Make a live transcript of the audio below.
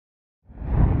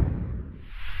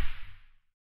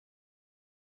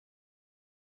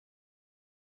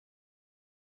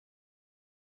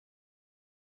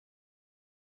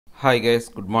Hi guys,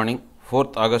 good morning.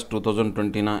 4th August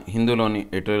 2020 హిందూలోని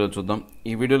editorial చూద్దాం.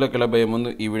 ఈ వీడియోలోకి వెళ్ళబోయే ముందు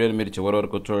ఈ వీడియోని మీరు చివరి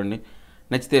వరకు చూడండి.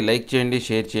 నచ్చితే లైక్ చేయండి,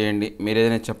 షేర్ చేయండి. మీరు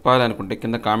ఏదైనా చెప్పాలనుకుంటే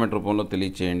కింద కామెంట్ రూపంలో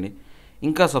తెలియచేయండి.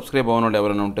 ఇంకా సబ్స్క్రైబ్ అవ్వనోళ్ళు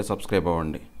ఎవరైనా ఉంటే సబ్స్క్రైబ్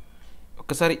అవ్వండి.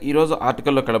 ఒకసారి ఈరోజు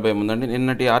ఆర్టికల్లోకి వెళ్ళబోయే ముందండి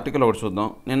నిన్నటి ఆర్టికల్ ఒకటి చూద్దాం.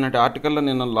 నిన్నటి ఆర్టికల్లో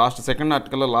నేను సెకండ్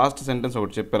ఆర్టికల్లో లాస్ట్ సెంటెన్స్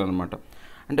ఒకటి చెప్పానమాట.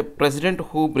 అంటే president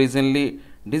who recently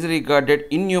disregarded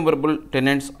innumerable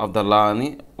tenants of the law అని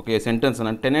ఒక సెంటెన్స్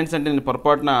అని. టెనెంట్స్ అంటే నేను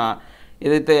పొరపాటున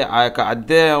ఏదైతే ఆ యొక్క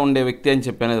అద్దె ఉండే వ్యక్తి అని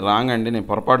చెప్పాను, అది రాంగ్ అండి, నేను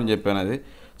పొరపాటున చెప్పాను అది.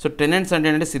 సో టెనెంట్స్ అంటే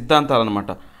ఏంటంటే సిద్ధాంతాలు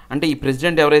అనమాట. అంటే ఈ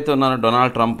ప్రెసిడెంట్ ఎవరైతే ఉన్నారో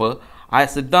డొనాల్డ్ ట్రంప్, ఆ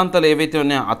సిద్ధాంతాలు ఏవైతే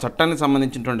ఉన్నాయో ఆ చట్టానికి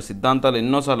సంబంధించినటువంటి సిద్ధాంతాలు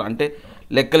ఎన్నోసార్లు అంటే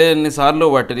లెక్కలేనిసార్లు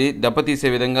వాటిని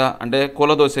దెబ్బతీసే విధంగా అంటే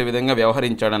కూలదోసే విధంగా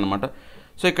వ్యవహరించాడనమాట.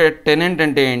 సో ఇక్కడ టెనెంట్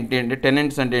అంటే ఏంటి అంటే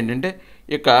టెనెంట్స్ అంటే ఏంటంటే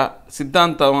ఇక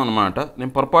సిద్ధాంతం అనమాట.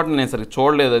 నేను పొరపాటున నేను సరిగ్గా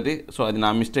చూడలేదు అది, సో అది నా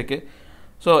మిస్టేకే.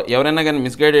 సో ఎవరైనా కానీ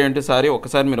మిస్గైడ్ అయ్యంటే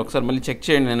ఒకసారి మీరు మళ్ళీ చెక్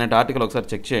చేయండి, నేను ఆర్టికల్ ఒకసారి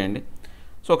చెక్ చేయండి.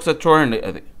 సో ఒకసారి చూడండి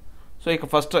అది. సో ఇక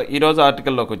ఫస్ట్ ఈరోజు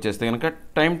ఆర్టికల్లోకి వచ్చేస్తే కనుక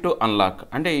టైమ్ టు అన్లాక్.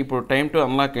 అంటే ఇప్పుడు టైమ్ టు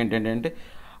అన్లాక్ ఏంటంటే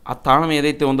ఆ తాళం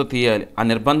ఏదైతే ఉందో తీయాలి, ఆ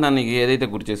నిర్బంధానికి ఏదైతే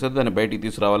గురి చేస్తుందో దాన్ని బయటికి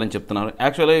తీసుకురావాలని చెప్తున్నారు.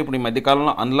 యాక్చువల్గా ఇప్పుడు ఈ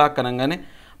మధ్యకాలంలో అన్లాక్ అనగానే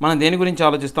మనం దేని గురించి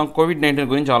ఆలోచిస్తాం? కోవిడ్-19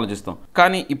 గురించి ఆలోచిస్తాం.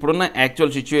 కానీ ఇప్పుడున్న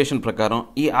యాక్చువల్ సిచ్యువేషన్ ప్రకారం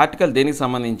ఈ ఆర్టికల్ దేనికి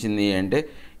సంబంధించింది అంటే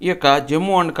ఈ యొక్క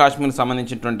జమ్మూ అండ్ కాశ్మీర్కి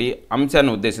సంబంధించినటువంటి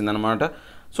అంశాన్ని ఉద్దేశిందనమాట.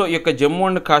 సో ఈ యొక్క జమ్మూ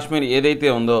అండ్ కాశ్మీర్ ఏదైతే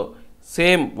ఉందో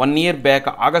సేమ్ 1 year బ్యాక్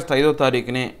ఆగస్ట్ 5వ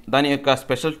తారీఖునే దాని యొక్క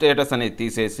స్పెషల్ స్టేటస్ అనేది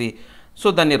తీసేసి సో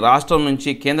దాన్ని రాష్ట్రం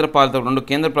నుంచి రెండు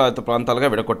కేంద్రపాలిత ప్రాంతాలుగా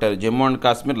విడగొట్టారు. జమ్మూ అండ్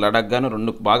కాశ్మీర్, లడాక్ గాను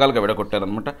 2 భాగాలుగా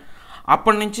విడగొట్టారనమాట.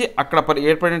 అప్పటి నుంచి అక్కడ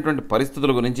ఏర్పడినటువంటి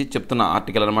పరిస్థితుల గురించి చెప్తున్న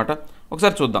ఆర్టికల్ అనమాట.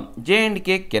 ఒకసారి చూద్దాం.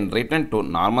 J&K can return to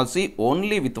normalcy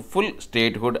only with full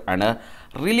statehood and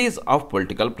release of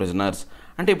political prisoners.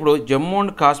 అంటే ఇప్పుడు జమ్మూ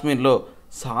అండ్ కాశ్మీర్లో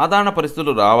సాధారణ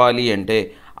పరిస్థితులు రావాలి అంటే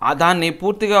దాన్ని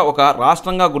పూర్తిగా ఒక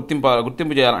రాష్ట్రంగా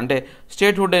గుర్తింపు చేయాలి. అంటే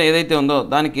స్టేట్హుడ్ ఏదైతే ఉందో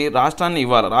దానికి రాష్ట్రాన్ని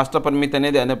ఇవ్వాలి, రాష్ట్ర పరిమితి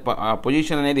అనేది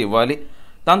పొజిషన్ అనేది ఇవ్వాలి.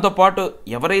 దాంతోపాటు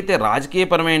ఎవరైతే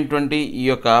రాజకీయపరమైనటువంటి ఈ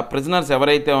యొక్క ప్రిజనర్స్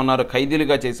ఎవరైతే ఉన్నారో,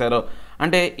 ఖైదీలుగా చేశారో,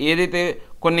 అంటే ఏదైతే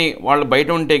కొన్ని వాళ్ళు బయట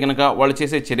ఉంటే కనుక వాళ్ళు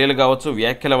చేసే చర్యలు కావచ్చు,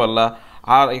 వ్యాఖ్యల వల్ల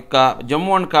ఆ యొక్క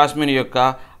జమ్మూ అండ్ కాశ్మీర్ యొక్క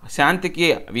శాంతికి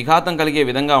విఘాతం కలిగే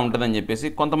విధంగా ఉంటుందని చెప్పేసి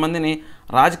కొంతమందిని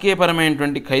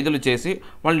రాజకీయపరమైనటువంటి ఖైదులు చేసి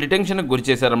వాళ్ళు డిటెన్షన్కి గురి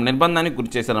చేశారు, నిర్బంధానికి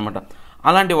గురి చేశారన్నమాట.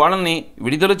 అలాంటి వాళ్ళని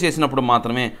విడుదల చేసినప్పుడు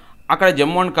మాత్రమే అక్కడ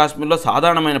జమ్మూ అండ్ కాశ్మీర్లో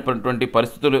సాధారణమైనటువంటి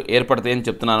పరిస్థితులు ఏర్పడతాయని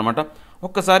చెప్తున్నారన్నమాట.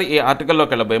 ఒక్కసారి ఈ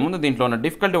ఆర్టికల్లోకి వెళ్ళబోయే ముందు దీంట్లో ఉన్న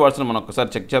డిఫికల్టీ వర్డ్స్ని మనం ఒక్కసారి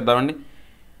చెక్ చేద్దామండి.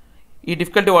 ఈ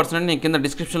డిఫికల్టీ వర్డ్స్ అంటే నేను కింద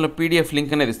డిస్క్రిప్షన్లో PDF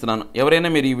లింక్ అనేది ఇస్తున్నాను. ఎవరైనా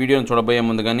మీరు ఈ వీడియోని చూడబోయే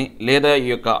ముందు కానీ లేదా ఈ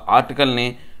యొక్క ఆర్టికల్ని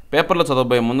పేపర్లో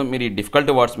చదవబోయే ముందు మీరు ఈ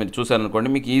డిఫికల్టీ వర్డ్స్ మీరు చూశారనుకోండి,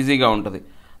 మీకు ఈజీగా ఉంటుంది.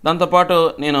 దాంతోపాటు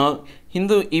నేను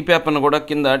హిందూ ఈ పేపర్ను కూడా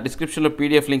కింద డిస్క్రిప్షన్లో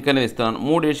PDF లింక్ అనేది ఇస్తున్నాను.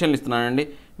 3 ఎడిషన్లు ఇస్తున్నానండి.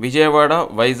 విజయవాడ,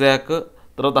 వైజాగ్,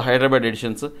 తర్వాత హైదరాబాద్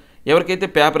ఎడిషన్స్. ఎవరికైతే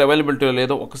పేపర్ అవైలబిలిటీ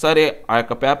లేదో ఒకసారి ఆ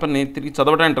యొక్క పేపర్ని తిరిగి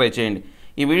చదవడానికి ట్రై చేయండి.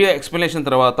 ఈ వీడియో ఎక్స్ప్లెనేషన్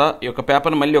తర్వాత ఈ యొక్క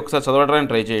పేపర్ని మళ్ళీ ఒకసారి చదవడానికి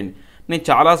ట్రై చేయండి. నేను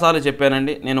చాలాసార్లు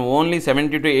చెప్పానండి, నేను ఓన్లీ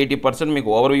 70 to 80% మీకు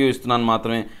ఓవర్వ్యూ ఇస్తున్నాను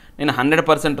మాత్రమే. నేను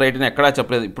 100% రైట్ని ఎక్కడా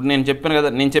చెప్పలేదు. ఇప్పుడు నేను చెప్పాను కదా,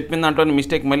 నేను చెప్పిన దాంట్లో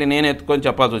మిస్టేక్ మళ్ళీ నేను ఎత్తుకొని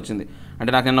చెప్పాల్సి వచ్చింది.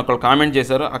 అంటే నాకు నిన్న ఒకళ్ళు కామెంట్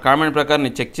చేశారు, ఆ కామెంట్ ప్రకారం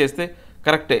నేను చెక్ చేస్తే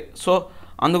కరెక్టే. సో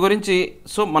అందు గురించి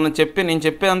నేను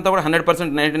చెప్పేదంతా కూడా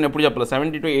 100% రైట్ ఎప్పుడు చెప్పలేదు.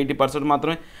 70 to 80%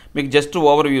 మాత్రమే మీకు జస్ట్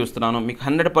ఓవర్వ్యూ ఇస్తున్నాను. మీకు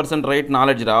 100% రైట్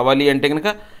నాలెడ్జ్ రావాలి అంటే కనుక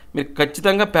మీరు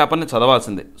ఖచ్చితంగా పేపర్ని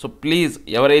చదవాల్సిందే. సో ప్లీజ్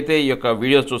ఎవరైతే ఈ యొక్క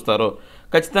వీడియోస్ చూస్తారో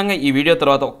ఖచ్చితంగా ఈ వీడియో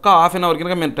తర్వాత ఒక్క ½ an hour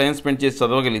కనుక మీరు టైం స్పెండ్ చేసి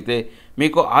చదవగలిగితే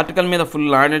మీకు ఆర్టికల్ మీద ఫుల్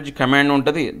నాలెడ్జ్ కమాండ్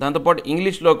ఉంటుంది. దాంతోపాటు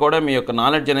ఇంగ్లీష్లో కూడా మీ యొక్క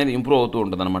నాలెడ్జ్ అనేది ఇంప్రూవ్ అవుతూ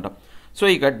ఉంటుంది అనమాట. సో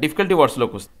ఇక డిఫికల్టీ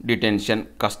వర్డ్స్లోకి వస్తుంది. డిటెన్షన్,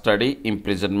 కస్టడీ,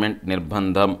 ఇంప్రిజన్మెంట్,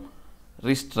 నిర్బంధం,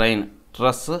 రిస్ట్రైన్,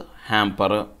 ట్రస్,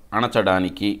 హ్యాంపర్,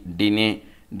 అణచడానికి, డినే,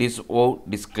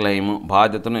 డిస్క్లైమ్,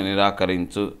 బాధ్యతను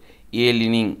నిరాకరించు,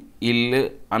 ఏలినింగ్, ఇల్,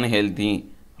 అన్హెల్తీ,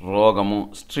 రోగము,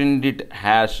 స్ట్రిండిట్,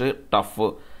 hash, tough,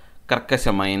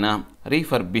 కర్కశమైన,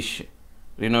 refurbish,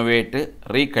 renovate,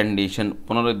 recondition,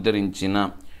 పునరుద్ధరించిన,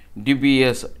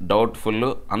 డ్యూబియస్, doubtful,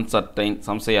 uncertain,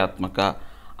 సంశయాత్మక,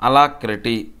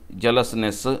 అలాక్రిటీ,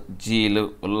 జలస్నెస్, జీలు,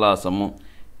 ఉల్లాసము,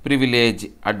 privilege,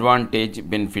 advantage,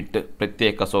 benefit,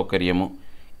 ప్రత్యేక సౌకర్యము.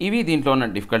 ఇవి దీంట్లో ఉన్న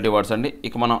డిఫికల్టీ వర్డ్స్ అండి.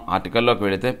 ఇక మనం ఆర్టికల్లోకి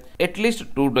వెళితే at least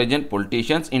 2 dozen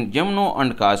politicians in Jammu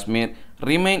and Kashmir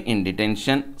remain in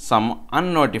detention, some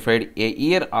అన్నోటిఫైడ్, A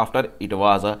year after it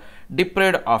was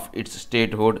deprived of its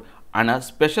statehood and a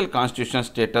special constitutional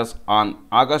status on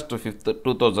August 5th,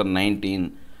 2019.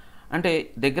 అంటే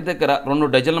దగ్గర 2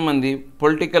 డజన్ల మంది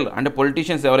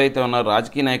పొలిటీషియన్స్ ఎవరైతే ఉన్నారో,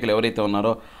 రాజకీయ నాయకులు ఎవరైతే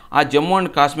ఉన్నారో ఆ జమ్మూ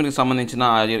అండ్ కాశ్మీర్కి సంబంధించిన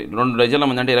 2 డజన్ల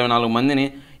మంది అంటే 24 మందిని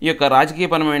ఈ యొక్క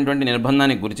రాజకీయపరమైనటువంటి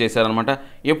నిర్బంధానికి గురి చేశారనమాట.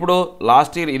 ఎప్పుడు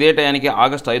లాస్ట్ ఇయర్ ఇదే టయానికి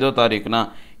ఆగస్ట్ 5వ తారీఖున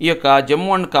ఈ యొక్క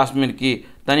జమ్మూ అండ్ కాశ్మీర్కి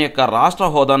దాని యొక్క రాష్ట్ర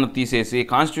హోదాను తీసేసి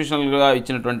కాన్స్టిట్యూషనల్గా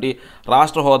ఇచ్చినటువంటి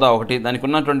రాష్ట్ర హోదా ఒకటి దానికి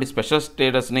ఉన్నటువంటి స్పెషల్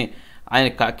స్టేటస్ని ఆయన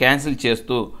క్యాన్సిల్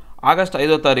చేస్తూ ఆగస్టు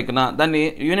 5వ తారీఖున దాన్ని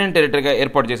యూనియన్ టెరిటరీగా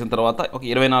ఏర్పాటు చేసిన తర్వాత ఒక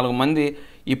 24 మంది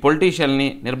ఈ పొలిటీషియన్ని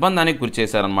నిర్బంధానికి గురి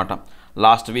చేశారనమాట.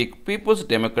 Last week peoples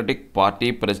democratic party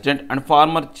president and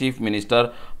former chief minister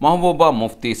Mehbooba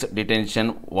ముఫ్తీస్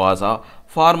detention was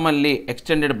formally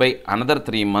extended by another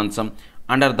 3 months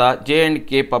under the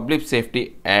J&K Public Safety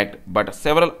Act, but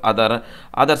several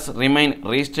others remain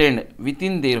restrained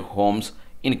within their homes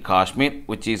in Kashmir,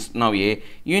 which is now a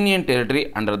union territory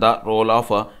under the rule of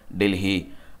Delhi.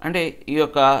 అంటే ఈ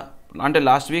యొక్క అంటే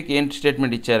last week ఏం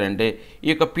statement ఇచ్చారంటే ఈ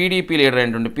యొక్క PDP leader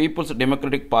అయినటువంటి peoples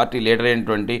democratic party leader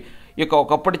అయినటువంటి ఈ యొక్క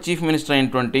ఒకప్పటి చీఫ్ మినిస్టర్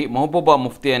అయినటువంటి మహబూబా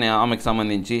ముఫ్తీ అనే ఆమెకు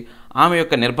సంబంధించి ఆమె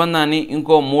యొక్క నిర్బంధాన్ని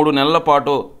ఇంకో 3 నెలల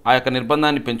పాటు ఆ యొక్క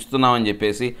నిర్బంధాన్ని పెంచుతున్నామని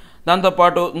చెప్పేసి,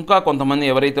 దాంతోపాటు ఇంకా కొంతమంది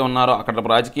ఎవరైతే ఉన్నారో అక్కడ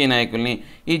రాజకీయ నాయకుల్ని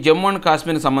ఈ జమ్మూ అండ్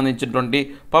కాశ్మీర్కి సంబంధించినటువంటి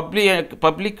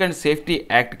పబ్లిక్ అండ్ సేఫ్టీ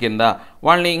యాక్ట్ కింద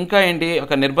వాళ్ళని ఇంకా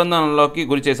ఒక నిర్బంధంలోకి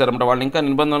గురి చేశారన్నమాట. వాళ్ళని ఇంకా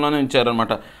నిర్బంధంలోనే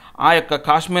ఉంచారనమాట. ఆ యొక్క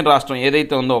కాశ్మీర్ రాష్ట్రం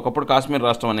ఏదైతే ఉందో ఒకప్పుడు కాశ్మీర్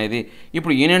రాష్ట్రం అనేది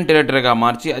ఇప్పుడు యూనియన్ టెరిటరీగా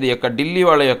మార్చి అది యొక్క ఢిల్లీ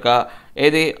వాళ్ళ యొక్క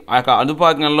ఆ యొక్క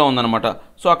అదుపాజ్ఞంలో ఉందన్నమాట.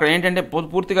 సో అక్కడ ఏంటంటే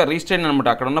పూర్తిగా రీస్ట్రైన్ అనమాట.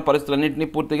 అక్కడ ఉన్న పరిస్థితులన్నింటినీ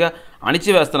పూర్తిగా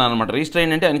అణిచివేస్తున్నారు అనమాట.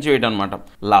 రీస్ట్రైన్ అంటే అణిచివేయడం అనమాట.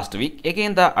 Last week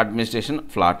again the administration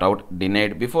flat out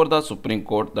denied before the supreme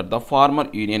court that the farmer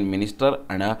union minister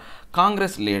and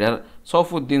Congress leader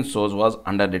సౌఫుద్దీన్ Soz was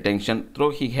under detention through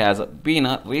he has been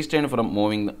రీస్ట్రైన్ from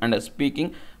moving and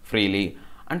speaking freely.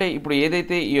 అంటే ఇప్పుడు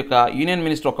ఏదైతే ఈ యొక్క union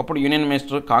minister ఒకప్పుడు union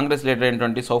minister Congress leader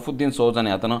అయినటువంటి సౌఫుద్దీన్ సోజ్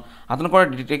అనే అతను కూడా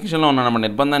డిటెన్షన్లో ఉన్నాడన్నమాట.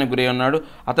 నిర్బంధానికి గురై ఉన్నాడు.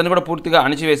 అతను కూడా పూర్తిగా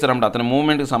అణిచివేశారన్నమాట. అతని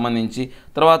మూవ్మెంట్కి సంబంధించి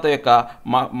తర్వాత యొక్క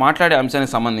మాట్లాడే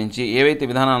అంశానికి సంబంధించి ఏవైతే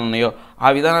విధానాలు ఉన్నాయో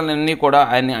ఆ విధానాలన్నీ కూడా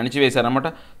ఆయన్ని అణిచివేశారన్నమాట.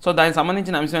 సో దానికి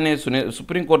సంబంధించిన అంశం అనేది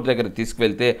సుప్రీంకోర్టు దగ్గరికి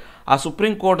తీసుకువెళ్తే ఆ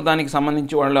సుప్రీంకోర్టు దానికి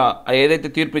సంబంధించి వాళ్ళు ఏదైతే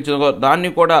తీర్పు ఇచ్చిందో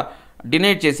దాన్ని కూడా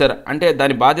డినైడ్ చేశారు. అంటే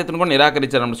దాని బాధ్యతను కూడా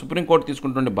నిరాకరించారు. సుప్రీంకోర్టు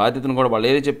తీసుకుంటుండే బాధ్యతను కూడా వాళ్ళు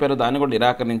ఏదైతే చెప్పారో దాన్ని కూడా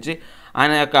నిరాకరించి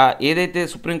ఆయన యొక్క ఏదైతే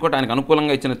సుప్రీంకోర్టు ఆయనకు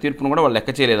అనుకూలంగా ఇచ్చిన తీర్పును కూడా వాళ్ళు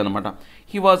లెక్క చేయలేదన్నమాట.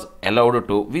 He was allowed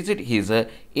to visit his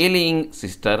ఏలియింగ్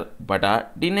sister but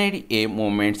denied A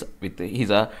moments with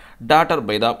his daughter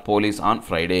by the police on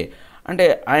Friday. అంటే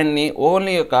ఆయన్ని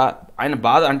ఓన్లీ ఆయన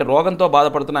అంటే రోగంతో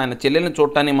బాధపడుతున్న ఆయన చెల్లెల్ని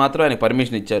చూడటానికి మాత్రం ఆయన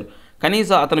పర్మిషన్ ఇచ్చారు.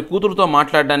 కనీసం అతని కూతురుతో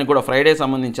మాట్లాడడానికి కూడా ఫ్రైడే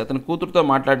సంబంధించి అతని కూతురుతో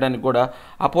మాట్లాడడానికి కూడా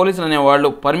ఆ పోలీసులు అనేవాళ్ళు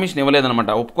permission ఇవ్వలేదన్నమాట,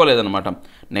 ఒప్పుకోలేదన్నమాట.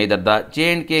 Neither the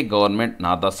J&K government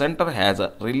nor the centre has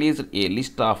released A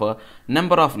list of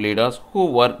number of leaders who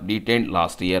were detained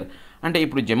last year. అంటే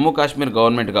ఇప్పుడు జమ్మూ కాశ్మీర్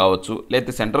గవర్నమెంట్ కావచ్చు,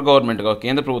 లేకపోతే సెంట్రల్ గవర్నమెంట్ కావచ్చు,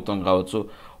 కేంద్ర ప్రభుత్వం కావచ్చు,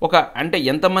 అంటే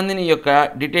ఎంతమందిని యొక్క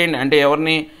డిటైన్ అంటే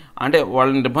ఎవరిని అంటే వాళ్ళ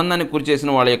నిర్బంధానికి గురి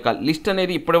చేసిన వాళ్ళ యొక్క లిస్ట్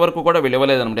అనేది ఇప్పటివరకు కూడా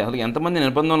వెలువలేదన్నమాట. అసలు ఎంతమంది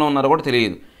నిర్బంధంలో ఉన్నారో కూడా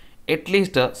తెలియదు.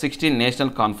 At least 16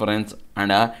 national conference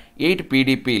and 8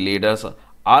 PDP leaders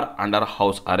are under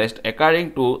house arrest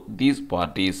according to these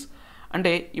parties.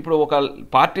 అంటే ఇప్పుడు ఒక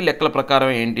పార్టీ లెక్కల ప్రకారం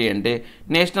ఏంటి అంటే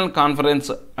నేషనల్ కాన్ఫరెన్స్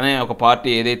అనే ఒక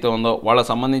పార్టీ ఏదైతే ఉందో వాళ్ళకు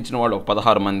సంబంధించిన వాళ్ళు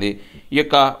 16 మంది, ఈ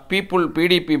యొక్క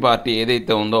PDP పార్టీ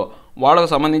ఏదైతే ఉందో వాళ్ళకు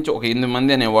సంబంధించి ఒక 8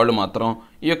 మంది అనేవాళ్ళు మాత్రం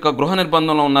ఈ యొక్క గృహ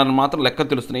నిర్బంధంలో ఉన్నారని మాత్రం లెక్క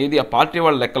తెలుస్తున్నాయి. ఇది ఆ పార్టీ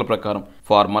వాళ్ళ లెక్కల ప్రకారం.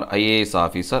 Farmer IAS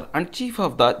officer and chief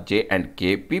of the J&K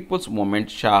peoples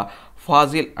movement Shah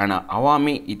Faasil and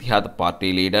Awami Etihad party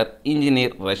leader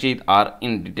engineer Rashid are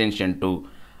in detention two.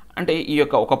 అంటే ఈ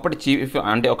యొక్క ఒకప్పటి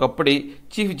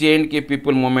చీఫ్ J&K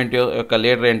పీపుల్ మూవ్మెంట్ యొక్క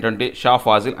లీడర్ ఏంటంటే షా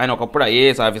ఫాజిల్, ఆయన ఒకప్పుడు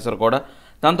IAS ఆఫీసర్ కూడా.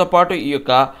 దాంతోపాటు ఈ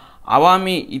యొక్క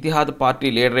అవామీ ఇతిహాద్ పార్టీ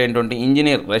లీడర్ ఏంటంటే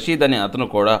ఇంజనీర్ రషీద్ అనే అతను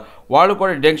కూడా వాళ్ళు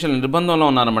కూడా నిర్బంధంలో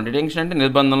ఉన్నారన్నమాట. డిటెన్షన్ అంటే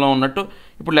నిర్బంధంలో ఉన్నట్టు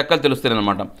ఇప్పుడు లెక్కలు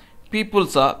తెలుస్తాయన్నమాట.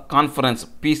 Peoples conference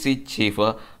PC chief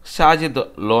Shajid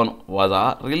loan was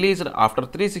released after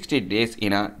 360 days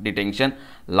in detention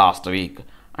last week.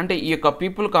 అంటే ఈ యొక్క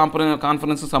పీపుల్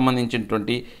కాన్ఫరెన్స్కి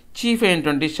సంబంధించినటువంటి చీఫ్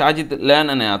ఏంటంటే షాజిద్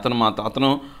లోన్ అనే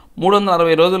అతను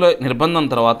 360 రోజుల నిర్బంధం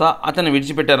తర్వాత అతన్ని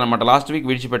విడిచిపెట్టారనమాట. Last week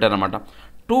విడిచిపెట్టారనమాట.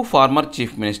 2 former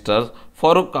chief ministers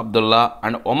Farooq Abdullah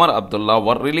and Omar Abdullah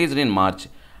were released in March.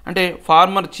 అంటే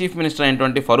ఫార్మర్ చీఫ్ మినిస్టర్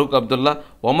అయినటువంటి ఫరూక్ అబ్దుల్లా,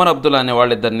 ఒమర్ అబ్దుల్లా అనే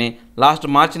వాళ్ళిద్దరిని లాస్ట్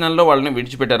మార్చి నెలలో వాళ్ళని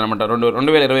విడిచిపెట్టారనమాట.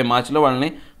 2020 మార్చిలో వాళ్ళని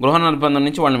గృహ నిర్బంధం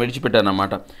నుంచి వాళ్ళని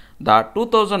విడిచిపెట్టారనమాట. The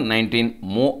 2019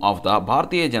 move of the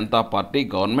Bharatiya Janata party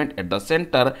government at the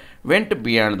centre vent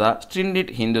beyond the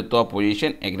స్ట్రిండిట్ Hindutva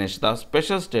position against the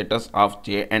special status of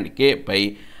J&K by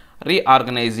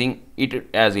reorganizing it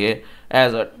as a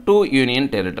as 2 union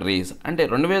territories. అంటే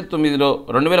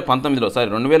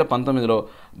 2019లో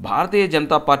భారతీయ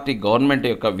జనతా పార్టీ గవర్నమెంట్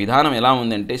యొక్క విధానం ఎలా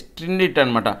ఉందంటే స్ట్రింగిట్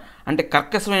అనమాట. అంటే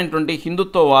కర్కశమైనటువంటి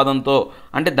హిందుత్వవాదంతో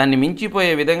అంటే దాన్ని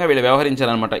మించిపోయే విధంగా వీళ్ళు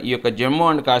వ్యవహరించారనమాట. ఈ యొక్క జమ్మూ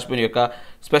అండ్ కాశ్మీర్ యొక్క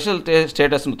స్పెషల్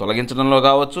స్టేటస్ను తొలగించడంలో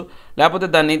కావచ్చు, లేకపోతే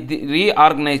దాన్ని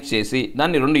రీఆర్గనైజ్ చేసి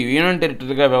దాన్ని 2 యూనియన్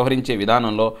టెరిటరీగా వ్యవహరించే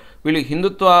విధానంలో వీళ్ళు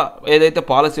హిందుత్వ ఏదైతే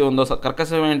పాలసీ ఉందో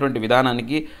కర్కశమైనటువంటి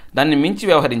విధానానికి దాన్ని మించి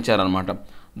వ్యవహరించారనమాట.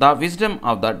 The wisdom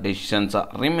of the decisions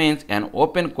remains an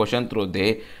open question through they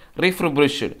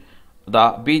refurbished the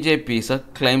BJP's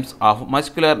claims of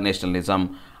muscular nationalism.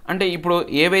 అంటే ఇప్పుడు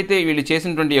ఏవైతే వీళ్ళు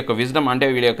చేసినటువంటి యొక్క విజ్డమ్ అంటే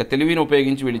వీళ్ళ యొక్క తెలివిని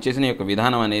ఉపయోగించి వీళ్ళు చేసిన యొక్క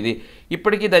విధానం అనేది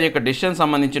ఇప్పటికీ దాని యొక్క డెసిషన్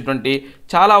సంబంధించినటువంటి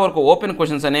చాలా వరకు ఓపెన్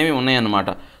క్వశ్చన్స్ అనేవి ఉన్నాయన్నమాట.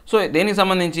 సో దేనికి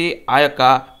సంబంధించి ఆ యొక్క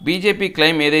బీజేపీ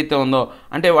క్లెయిమ్ ఏదైతే ఉందో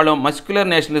అంటే వాళ్ళు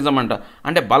మస్క్యులర్ నేషనలిజం అంట,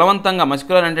 అంటే బలవంతంగా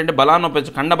మస్క్యులర్ అంటే బలాన్ని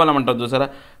ఉపయోగించి ఖండబలం అంటారు చూసారా,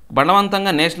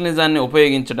 బలవంతంగా నేషనలిజాన్ని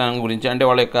ఉపయోగించడం గురించి అంటే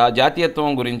వాళ్ళ యొక్క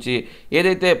జాతీయత్వం గురించి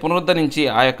ఏదైతే పునరుద్ధరించి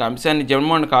ఆ యొక్క అంశాన్ని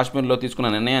జమ్మూ అండ్ కాశ్మీర్లో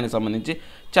తీసుకున్న నిర్ణయానికి సంబంధించి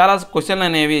చాలా క్వశ్చన్లు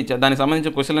అనేవి దానికి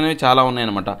సంబంధించిన క్వశ్చన్లు అనేవి చాలా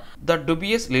ఉన్నాయన్నమాట. The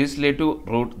డ్యూబియస్ legislative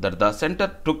route that the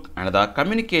centre took and the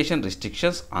communication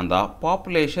restrictions on the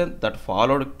population that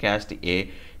followed caste A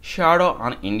shadow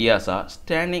on India's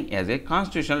standing as a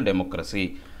constitutional democracy.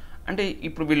 అంటే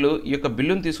ఇప్పుడు వీళ్ళు ఈ యొక్క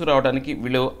బిల్లును తీసుకురావడానికి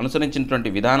వీళ్ళు అనుసరించినటువంటి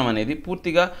విధానం అనేది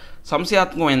పూర్తిగా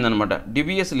సంశయాత్మకమైందనమాట.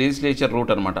 డ్యూబియస్ లెజిస్లేచర్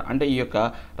రూట్ అనమాట. అంటే ఈ యొక్క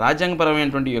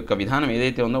రాజ్యాంగపరమైనటువంటి ఈ యొక్క విధానం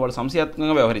ఏదైతే ఉందో వాళ్ళు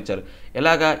సంశయాత్మకంగా వ్యవహరించారు.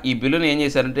 ఎలాగా ఈ బిల్లును ఏం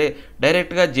చేశారంటే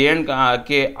డైరెక్ట్గా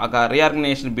JNK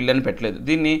రీఆర్గనైజేషన్ బిల్ అని పెట్టలేదు,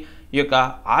 దీన్ని ఈ యొక్క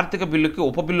ఆర్థిక బిల్లుకి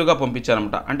ఉప బిల్లుగా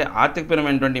పంపించారనమాట. అంటే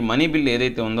ఆర్థికపరమైనటువంటి మనీ బిల్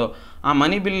ఏదైతే ఉందో ఆ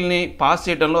మనీ బిల్లుని పాస్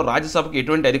చేయడంలో రాజ్యసభకి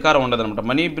ఎటువంటి అధికారం ఉండదన్నమాట.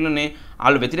 మనీ బిల్లుని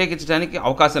వాళ్ళు వ్యతిరేకించడానికి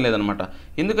అవకాశం లేదనమాట.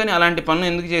 ఎందుకని అలాంటి పనులు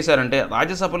ఎందుకు చేశారంటే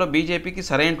రాజ్యసభలో బీజేపీకి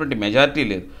సరైనటువంటి మెజారిటీ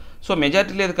లేదు. సో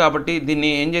మెజారిటీ లేదు కాబట్టి దీన్ని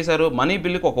ఏం చేశారు, మనీ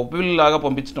బిల్లుకి ఒక ఉప బిల్లు లాగా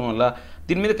పంపించడం వల్ల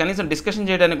దీని మీద కనీసం డిస్కషన్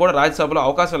చేయడానికి కూడా రాజ్యసభలో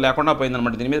అవకాశం లేకుండా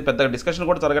పోయిందనమాట. దీని మీద పెద్దగా డిస్కషన్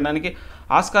కూడా జరగడానికి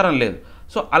ఆస్కారం లేదు.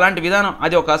 సో అలాంటి విధానం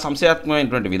అది ఒక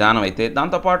సంశయాత్మకమైనటువంటి విధానం అయితే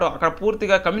దాంతోపాటు అక్కడ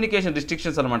పూర్తిగా కమ్యూనికేషన్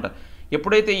రిస్ట్రిక్షన్స్ అనమాట.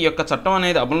 ఎప్పుడైతే ఈ యొక్క చట్టం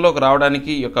అనేది అమలులోకి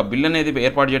రావడానికి ఈ యొక్క బిల్ అనేది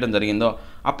ఏర్పాటు చేయడం జరిగిందో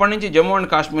అప్పటి నుంచి జమ్మూ అండ్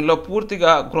కాశ్మీర్లో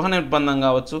పూర్తిగా గృహ నిర్బంధం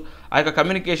కావచ్చు, ఆ యొక్క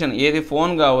కమ్యూనికేషన్ ఏది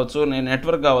ఫోన్ కావచ్చు,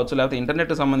 నెట్వర్క్ కావచ్చు, లేకపోతే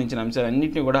ఇంటర్నెట్కి సంబంధించిన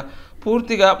అంశాలన్నింటినీ కూడా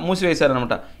పూర్తిగా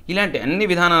మూసివేశారనమాట. ఇలాంటి అన్ని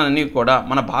విధానాలన్నీ కూడా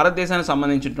మన భారతదేశానికి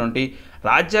సంబంధించినటువంటి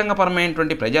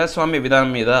రాజ్యాంగపరమైనటువంటి ప్రజాస్వామ్య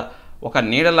విధానం మీద ఒక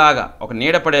నీడలాగా ఒక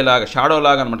నీడపడేలాగా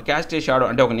షాడోలాగా అనమాట. క్యాస్ట్ ఏ షాడో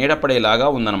అంటే ఒక నీడపడేలాగా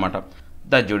ఉందన్నమాట.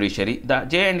 The judiciary, the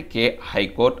J&K High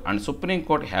Court and Supreme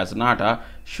Court has not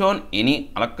shown any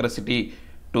alacrity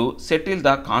to settle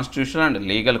the constitutional and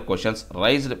legal questions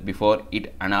raised before it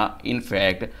and in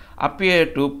fact appear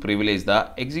to privilege the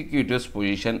executive's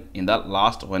position in the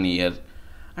last 1 year.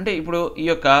 అంటే ఇప్పుడు ఈ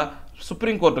యొక్క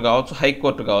supreme court కావచ్చు,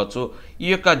 high court కావచ్చు, ఈ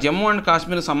యొక్క Jammu and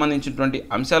కాశ్మీర్కి సంబంధించినటువంటి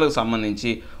అంశాలకు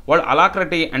సంబంధించి వాళ్ళు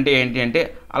అలాక్రటీ అంటే ఏంటి అంటే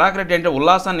అలాక్రటీ అంటే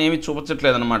ఉల్లాసాన్ని ఏమి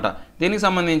చూపించట్లేదన్నమాట. దీనికి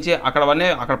సంబంధించి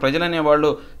అక్కడ ప్రజలు అనేవాళ్ళు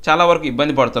చాలా వరకు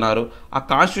ఇబ్బంది పడుతున్నారు. ఆ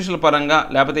కాన్స్టిట్యూషన్ పరంగా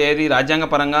లేకపోతే ఏది రాజ్యాంగ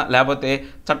పరంగా లేకపోతే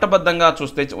చట్టబద్ధంగా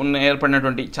చూస్తే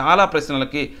ఏర్పడినటువంటి చాలా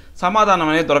ప్రశ్నలకి సమాధానం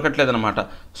అనేది దొరకట్లేదన్నమాట.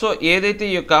 సో ఏదైతే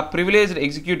ఈ యొక్క ప్రివిలేజ్డ్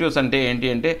ఎగ్జిక్యూటివ్స్ అంటే ఏంటి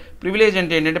అంటే ప్రివిలేజ్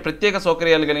అంటే ఏంటంటే ప్రత్యేక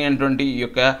సౌకర్యాలు కలిగినటువంటి ఈ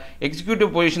యొక్క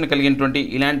ఎగ్జిక్యూటివ్ పొజిషన్ కలిగినటువంటి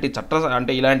ఇలాంటి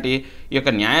ఇలాంటి ఈ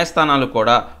యొక్క న్యాయస్థానాలు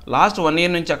కూడా లాస్ట్ 1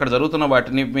 year నుంచి అక్కడ జరుగుతున్న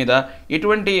వాటిని మీద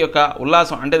ఎటువంటి యొక్క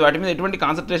ఉల్లాసం అంటే వాటి మీద ఎటువంటి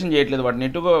కాన్సన్ట్రేషన్ చేయట్లేదు,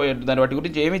 వాటి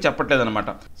గురించి ఏమీ చెప్పట్లేదు అనమాట.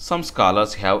 Some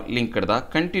scholars have linked the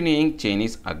continuing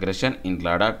Chinese aggression in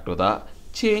Ladakh to the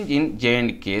change in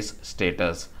J&K's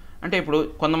status. అంటే ఇప్పుడు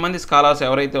కొంతమంది స్కాలర్స్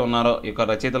ఎవరైతే ఉన్నారో ఈ యొక్క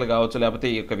రచయితలు కావచ్చు లేకపోతే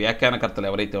ఈ యొక్క వ్యాఖ్యానకర్తలు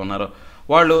ఎవరైతే ఉన్నారో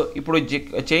వాళ్ళు ఇప్పుడు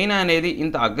చైనా అనేది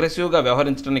ఇంత అగ్రెసివ్గా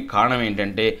వ్యవహరించడానికి కారణం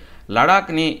ఏంటంటే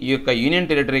లడాఖ్ని ఈ యొక్క యూనియన్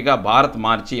టెరిటరీగా భారత్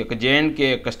మార్చి యొక్క J&K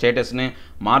యొక్క స్టేటస్ని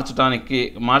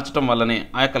మార్చడం వల్లనే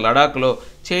ఆ యొక్క లడాఖ్లో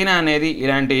చైనా అనేది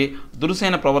ఇలాంటి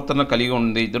దురుసైన ప్రవర్తన కలిగి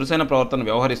ఉంది, దురుసైన ప్రవర్తన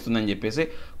వ్యవహరిస్తుందని చెప్పేసి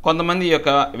కొంతమంది ఈ యొక్క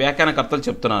వ్యాఖ్యానకర్తలు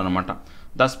చెప్తున్నారు అనమాట.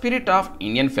 The spirit of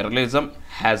Indian federalism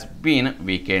has been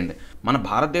weekend. మన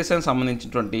భారతదేశానికి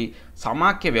సంబంధించినటువంటి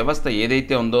సమాఖ్య వ్యవస్థ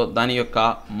ఏదైతే ఉందో దాని యొక్క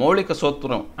మౌలిక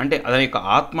సూత్రం అంటే దాని యొక్క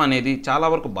ఆత్మ అనేది చాలా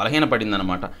వరకు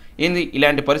బలహీనపడిందనమాట. ఏంది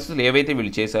ఇలాంటి పరిస్థితులు ఏవైతే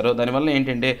వీళ్ళు చేశారో దానివల్ల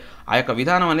ఏంటంటే ఆ యొక్క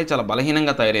విధానం అనేది చాలా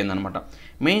బలహీనంగా తయారైందనమాట.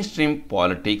 Main stream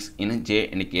politics in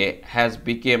J&K has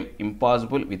became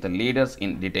impossible with leaders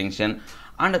in detention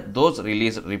and those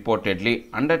released reportedly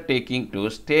undertaking to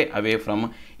stay away from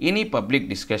any public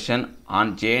discussion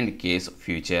on J&K's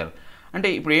future. అంటే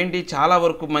ఇప్పుడు ఏంటి చాలా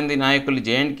వరకు మంది నాయకులు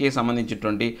J&K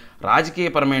సంబంధించినటువంటి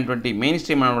రాజకీయపరమైనటువంటి మెయిన్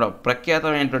స్ట్రీమ్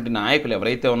ప్రఖ్యాతమైనటువంటి నాయకులు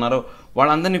ఎవరైతే ఉన్నారో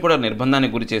వాళ్ళందరినీ కూడా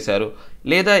నిర్బంధానికి గురి చేశారు.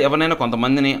 లేదా ఎవరైనా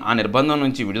కొంతమందిని ఆ నిర్బంధం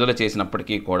నుంచి విడుదల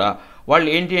చేసినప్పటికీ కూడా వాళ్ళు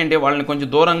ఏంటి అంటే వాళ్ళని కొంచెం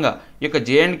దూరంగా ఈ యొక్క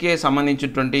జేఎండ్కే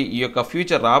సంబంధించినటువంటి ఈ యొక్క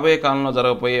ఫ్యూచర్ రాబోయే కాలంలో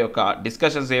జరగబోయే యొక్క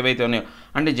డిస్కషన్స్ ఏవైతే ఉన్నాయో,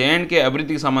 అంటే జేఎండ్కే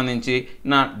అభివృద్ధికి సంబంధించి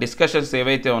డిస్కషన్స్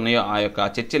ఏవైతే ఉన్నాయో, ఆ యొక్క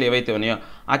చర్చలు ఏవైతే ఉన్నాయో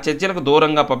ఆ చర్చలకు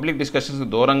దూరంగా, పబ్లిక్ డిస్కషన్స్కి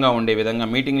దూరంగా ఉండే విధంగా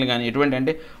మీటింగ్లు కానీ ఎటువంటి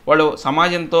అంటే వాళ్ళు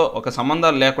సమాజంతో ఒక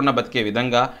సంబంధాలు లేకుండా బతికే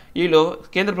విధంగా వీళ్ళు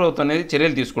కేంద్ర ప్రభుత్వం అనేది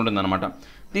చర్యలు తీసుకుంటుందన్నమాట.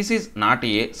 This is not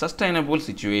a sustainable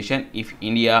situation if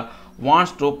India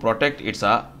wants to protect its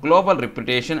global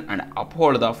reputation and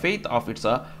uphold the faith of its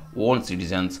own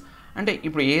citizens. అంటే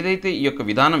ఇప్పుడు ఏదైతే ఈ యొక్క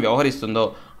విధానం వ్యవహరిస్తుందో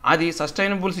అది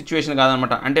సస్టైనబుల్ సిచ్యువేషన్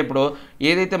కాదనమాట. అంటే ఇప్పుడు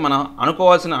ఏదైతే మనం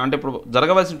అనుకోవాల్సిన, అంటే ఇప్పుడు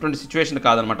జరగవలసినటువంటి సిచ్యువేషన్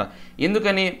కాదనమాట.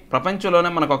 ఎందుకని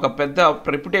ప్రపంచంలోనే మనకు ఒక పెద్ద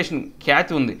రెప్యుటేషన్,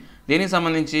 ఖ్యాతి ఉంది. దీనికి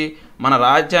సంబంధించి మన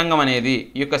రాజ్యాంగం అనేది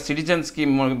ఈ యొక్క సిటిజన్స్కి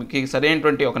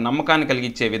సరైనటువంటి ఒక నమ్మకాన్ని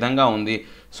కలిగించే విధంగా ఉంది.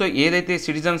 సో ఏదైతే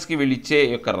సిటిజన్స్కి వీళ్ళు ఇచ్చే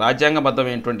యొక్క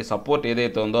రాజ్యాంగబద్ధమైనటువంటి సపోర్ట్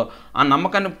ఏదైతే ఉందో ఆ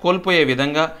నమ్మకాన్ని కోల్పోయే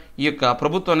విధంగా ఈ యొక్క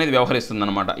ప్రభుత్వం అనేది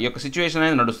వ్యవహరిస్తుందన్నమాట. ఈ యొక్క సిచ్యువేషన్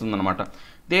అనేది నడుస్తుందన్నమాట.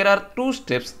 There are 2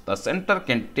 steps the centre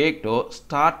can take to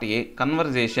start A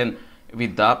conversation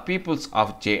with the peoples of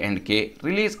J&K,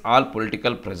 release all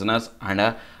political prisoners and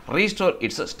restore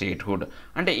it's statehood.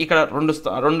 అంటే ఇక్కడ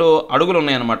రెండు అడుగులు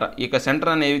ఉన్నాయన్నమాట. ఈ యొక్క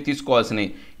సెంటర్ అనేవి తీసుకోవాల్సినవి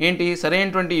ఏంటి,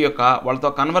 సరైనటువంటి ఈ యొక్క వాళ్ళతో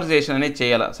కన్వర్జేషన్ అనేది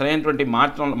చేయాలి, సరైనటువంటి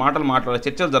మాటలు మాట్లాడాలి,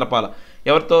 చర్చలు జరపాలి.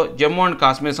 ఎవరితో? జమ్మూ అండ్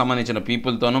కాశ్మీర్ సంబంధించిన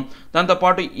పీపుల్తోనూ.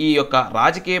 దాంతోపాటు ఈ యొక్క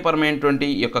రాజకీయపరమైనటువంటి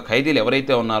ఈ యొక్క ఖైదీలు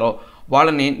ఎవరైతే ఉన్నారో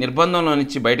వాళ్ళని నిర్బంధంలో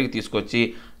నుంచి బయటకు తీసుకొచ్చి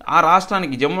ఆ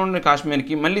రాష్ట్రానికి, జమ్మూ అండ్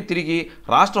కాశ్మీర్కి మళ్ళీ తిరిగి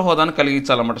రాష్ట్ర హోదాను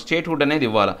కలిగించాలన్నమాట. స్టేట్హుడ్ అనేది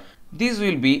ఇవ్వాలి. These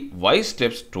will be wise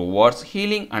steps towards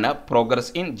healing and progress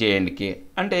in J&K.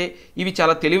 అంటే ఇవి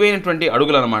చాలా తెలివైనటువంటి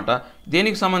అడుగులు అనమాట.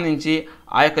 దేనికి సంబంధించి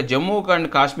ఆ యొక్క జమ్మూ అండ్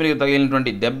కాశ్మీర్కి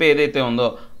తగిలినటువంటి దెబ్బ ఏదైతే ఉందో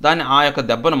దాన్ని, ఆ యొక్క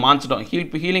దెబ్బను మాన్చడం,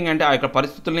 హీలింగ్ అంటే ఆ యొక్క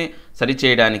పరిస్థితుల్ని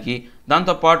సరిచేయడానికి,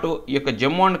 దాంతోపాటు ఈ యొక్క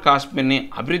జమ్మూ అండ్ కాశ్మీర్ని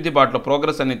అభివృద్ధి బాటలో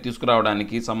ప్రోగ్రెస్ అనేది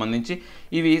తీసుకురావడానికి సంబంధించి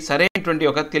ఇవి సరైనటువంటి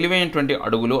ఒక తెలివైనటువంటి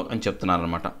అడుగులు అని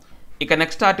చెప్తున్నారనమాట. ఇక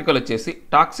నెక్స్ట్ ఆర్టికల్ వచ్చేసి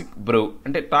టాక్సిక్ బ్రూ.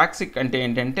 అంటే టాక్సిక్ అంటే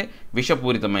ఏంటంటే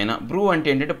విషపూరితమైన, బ్రూ అంటే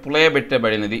ఏంటంటే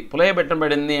పులయబెట్టబడినది.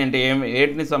 పులయబెట్టబడింది అంటే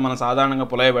ఏంటిని మనం సాధారణంగా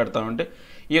పులయబెడతామంటే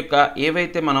ఈ యొక్క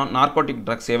ఏవైతే మనం నార్కోటిక్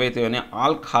డ్రగ్స్ ఏవైతే ఉన్నాయో,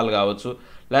 ఆల్కహాల్ కావచ్చు,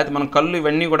 లేకపోతే మనం కళ్ళు,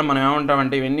 ఇవన్నీ కూడా మనం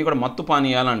ఏమంటామంటే ఇవన్నీ కూడా మత్తు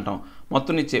పానీయాలు అంటాం,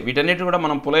 మత్తునిచ్చే. వీటన్నిటి కూడా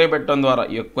మనం పులయబెట్టడం ద్వారా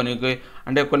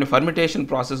కొన్ని ఫర్మిటేషన్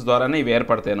ప్రాసెస్ ద్వారానే ఇవి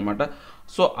ఏర్పడతాయి అన్నమాట.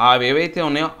 సో అవి ఏవైతే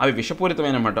ఉన్నాయో అవి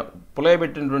విషపూరితమైన అన్నమాట.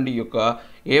 పులయబెట్టినటువంటి యొక్క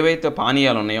ఏవైతే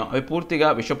పానీయాలు ఉన్నాయో అవి పూర్తిగా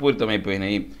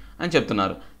విషపూరితమైపోయినాయి అని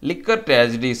చెప్తున్నారు. Liquor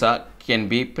tragedies can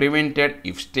be prevented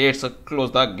if states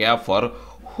close the gap for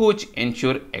which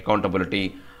ensure accountability.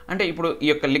 అంటే ఇప్పుడు ఈ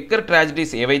యొక్క లిక్కర్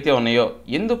ట్రాజడీస్ ఏవైతే ఉన్నాయో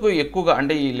ఎందుకు ఎక్కువగా,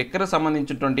 అంటే ఈ లిక్కర్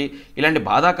సంబంధించినటువంటి ఇలాంటి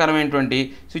బాధాకరమైనటువంటి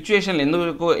సిచ్యువేషన్లు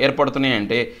ఎందుకు ఏర్పడుతున్నాయి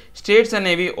అంటే స్టేట్స్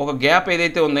అనేవి ఒక గ్యాప్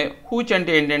ఏదైతే ఉందో, హూచ్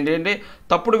అంటే ఏంటంటే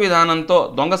తప్పుడు విధానంతో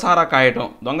దొంగసారా కాయటం,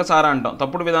 దొంగసారా అంటాం.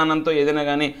 తప్పుడు విధానంతో ఏదైనా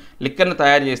కానీ లిక్కర్ని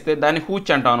తయారు చేస్తే దాన్ని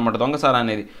హూచ్ అంటాం అనమాట, దొంగసారా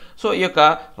అనేది. సో ఈ యొక్క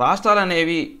రాష్ట్రాలు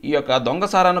అనేవి ఈ యొక్క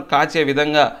దొంగసారాను కాచే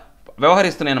విధంగా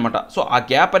వ్యవహరిస్తున్నాయి అనమాట. సో ఆ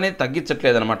గ్యాప్ అనేది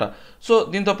తగ్గించట్లేదు అనమాట. సో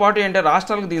దీంతోపాటు ఏంటంటే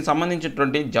రాష్ట్రాలకు దీనికి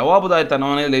సంబంధించినటువంటి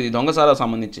జవాబుదారితనం అనేది లేదు ఈ దొంగసారాలకు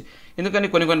సంబంధించి.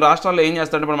 ఎందుకని కొన్ని రాష్ట్రాల్లో ఏం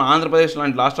చేస్తారంటే, ఇప్పుడు మన ఆంధ్రప్రదేశ్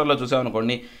లాంటి రాష్ట్రాల్లో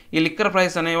చూసామనుకోండి, ఈ లిక్కర్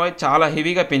ప్రైస్ అనేవి చాలా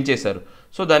హెవీగా పెంచేశారు.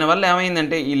 సో దానివల్ల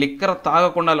ఏమైందంటే ఈ లిక్కర్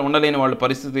తాగకుండా ఉండలేని వాళ్ళ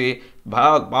పరిస్థితి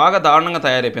బాగా దారుణంగా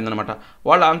తయారైపోయిందనమాట.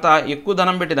 వాళ్ళు అంత ఎక్కువ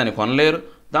ధనం పెట్టి దాన్ని కొనలేరు.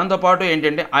 దాంతోపాటు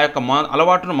ఏంటంటే ఆ యొక్క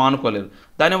అలవాటును మానుకోలేరు.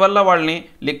 దానివల్ల వాళ్ళని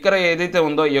లిక్కర్ ఏదైతే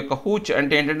ఉందో ఈ యొక్క హూచ్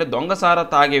అంటే ఏంటంటే దొంగసారా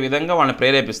తాగే విధంగా వాళ్ళని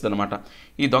ప్రేరేపిస్తుంది అనమాట.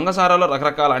 ఈ దొంగసారాలో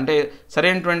రకరకాల, అంటే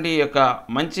సరైనటువంటి యొక్క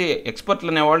మంచి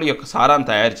ఎక్స్పర్ట్లు అనేవాళ్ళు ఈ యొక్క సారాన్ని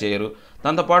తయారు చేయరు.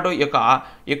 దాంతోపాటు ఈ యొక్క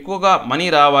ఎక్కువగా మనీ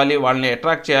రావాలి, వాళ్ళని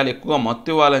అట్రాక్ట్ చేయాలి, ఎక్కువగా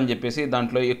మత్తు ఇవ్వాలని చెప్పేసి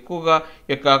దాంట్లో ఎక్కువగా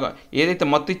యొక్క ఏదైతే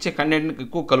మత్తు ఇచ్చే కంటెంట్ని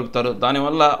ఎక్కువ కలుపుతారు.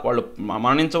 దానివల్ల వాళ్ళు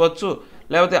మరణించవచ్చు,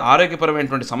 లేకపోతే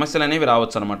ఆరోగ్యపరమైనటువంటి సమస్యలు అనేవి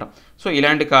రావచ్చు అనమాట. సో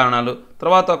ఇలాంటి కారణాలు.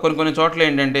 తర్వాత కొన్ని చోట్ల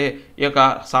ఏంటంటే ఈ యొక్క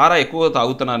సారా ఎక్కువ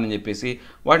తాగుతున్నారని చెప్పేసి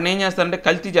వాటిని ఏం చేస్తారంటే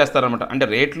కల్తీ చేస్తారనమాట. అంటే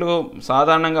రేట్లు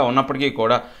సాధారణంగా ఉన్నప్పటికీ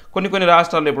కూడా కొన్ని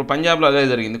రాష్ట్రాల్లో, ఇప్పుడు పంజాబ్లో అదే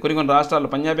జరిగింది. కొన్ని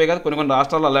రాష్ట్రాల్లో, పంజాబే కాదు కొన్ని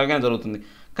రాష్ట్రాల్లో అలాగే జరుగుతుంది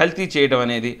కల్తీ చేయడం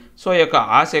అనేది. సో ఈ యొక్క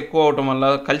ఆశ ఎక్కువ అవటం వల్ల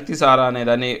కల్తీ సారా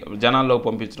అనేదాన్ని జనాల్లో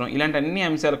పంపించడం, ఇలాంటి అన్ని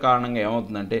అంశాల కారణంగా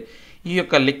ఏమవుతుందంటే ఈ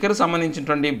యొక్క లిక్కర్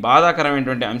సంబంధించినటువంటి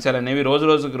బాధాకరమైనటువంటి అంశాలు అనేవి రోజు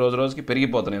రోజుకి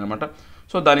పెరిగిపోతున్నాయి అనమాట.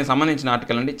 సో దానికి సంబంధించిన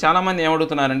ఆర్టికల్ అండి. చాలామంది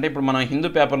ఏమడుగుతున్నారంటే, ఇప్పుడు మనం హిందూ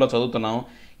పేపర్లో చదువుతున్నాము,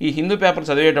 ఈ హిందూ పేపర్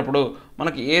చదివేటప్పుడు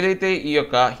మనకి ఏదైతే ఈ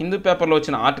యొక్క హిందూ పేపర్లో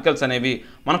వచ్చిన ఆర్టికల్స్ అనేవి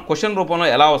మనకు క్వశ్చన్ రూపంలో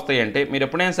ఎలా వస్తాయి అంటే, మీరు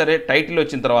ఎప్పుడైనా సరే టైటిల్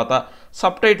వచ్చిన తర్వాత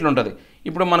సబ్ టైటిల్ ఉంటుంది.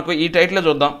 ఇప్పుడు మనకు ఈ టైటిల్లో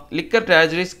చూద్దాం, liquor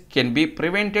tragedies can be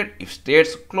prevented if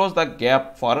states close the gap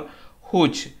for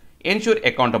which ensure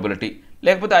accountability.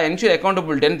 లేకపోతే ఆ ఎన్ష్యూర్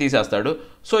అకౌంటబిలిటీ అని తీసేస్తాడు.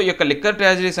 సో ఈ యొక్క లిక్కర్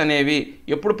ట్రాజడీస్ అనేవి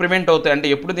ఎప్పుడు ప్రివెంట్ అవుతాయి అంటే,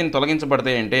 ఎప్పుడు దీన్ని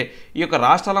తొలగించబడతాయి అంటే, ఈ యొక్క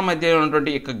రాష్ట్రాల మధ్య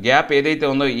ఉన్నటువంటి ఈ యొక్క గ్యాప్ ఏదైతే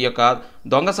ఉందో, ఈ యొక్క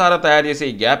దొంగసారా తయారు చేసే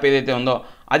ఈ గ్యాప్ ఏదైతే ఉందో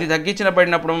అది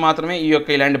తగ్గించబడినప్పుడు మాత్రమే ఈ యొక్క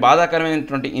ఇలాంటి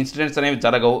బాధాకరమైనటువంటి ఇన్సిడెంట్స్ అనేవి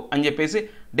జరగవు అని చెప్పేసి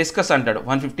డిస్కస్ అంటాడు.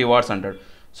 150 వర్డ్స్ అంటాడు.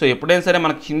 సో ఎప్పుడైనా సరే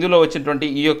మనకు హిందీలో వచ్చినటువంటి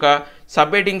ఈ యొక్క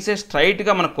సబ్ హెడ్డింగ్సే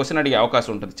స్ట్రైట్గా మనకు క్వశ్చన్ అడిగే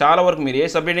అవకాశం ఉంటుంది. చాలా వరకు మీరు ఏ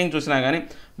సబ్ హెడ్డింగ్ చూసినా కానీ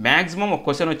మ్యాక్సిమం ఒక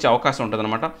క్వశ్చన్ వచ్చే అవకాశం ఉంటుంది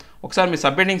అనమాట. ఒకసారి మీ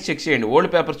సబ్ హెడ్డింగ్స్ చెక్ చేయండి,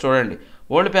 ఓల్డ్ పేపర్స్ చూడండి.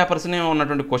 ఓల్డ్ పేపర్స్ని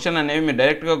ఉన్నటువంటి క్వశ్చన్ అనేవి మీరు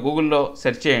డైరెక్ట్గా గూగుల్లో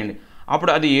సెర్చ్ చేయండి.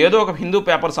 అప్పుడు అది ఏదో ఒక హిందూ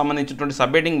పేపర్ సంబంధించినటువంటి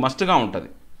సబ్ హెడ్డింగ్ మస్ట్గా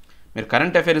ఉంటుంది. మీరు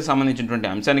కరెంట్ అఫైర్స్కి సంబంధించినటువంటి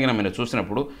అంశానికి మీరు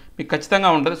చూసినప్పుడు మీకు ఖచ్చితంగా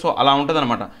ఉంటుంది. సో అలా ఉంటుంది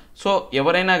అనమాట. సో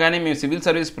ఎవరైనా కానీ మేము సివిల్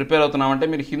సర్వీస్ ప్రిపేర్ అవుతున్నామంటే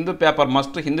మీరు హిందూ పేపర్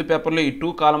మస్ట్. హిందూ పేపర్లో ఈ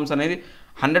 2 కాలమ్స్ అనేది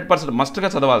 100% మస్ట్గా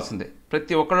చదవాల్సిందే.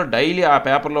 ప్రతి ఒక్కరు డైలీ ఆ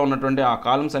పేపర్లో ఉన్నటువంటి ఆ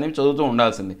కాలమ్స్ అనేవి చదువుతూ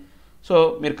ఉండాల్సింది. సో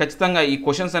మీరు ఖచ్చితంగా ఈ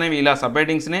క్వశ్చన్స్ అనేవి ఇలా సబ్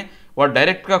హెడ్డింగ్స్నే వాడు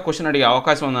డైరెక్ట్గా క్వశ్చన్ అడిగే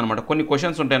అవకాశం ఉందన్నమాట. కొన్ని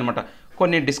క్వశ్చన్స్ ఉంటాయన్నమాట.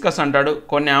 కొన్ని డిస్కస్ అంటాడు,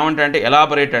 కొన్ని ఏమంటాడంటే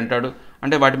ఎలాబరేట్ అంటాడు,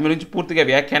 అంటే వాటి గురించి పూర్తిగా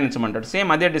వ్యాఖ్యానించమంటాడు. సేమ్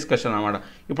అదే డిస్కషన్ అనమాట.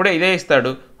 ఇప్పుడే ఇదే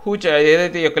ఇస్తాడు.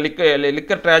 ఏదైతే ఈ యొక్క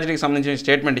లిక్కర్ ట్రాజడీకి సంబంధించిన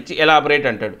స్టేట్మెంట్ ఇచ్చి ఎలాబరేట్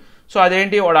అంటాడు. సో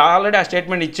అదేంటి, వాడు ఆల్రెడీ ఆ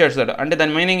స్టేట్మెంట్ ఇచ్చేస్తాడు. అంటే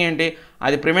దాని మీనింగ్ ఏంటి,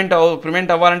 అది ప్రివెంట్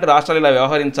అవ్వాలంటే రాష్ట్రాలు ఇలా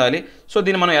వ్యవహరించాలి. సో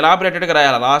దీన్ని మనం ఎలాబరేటెడ్గా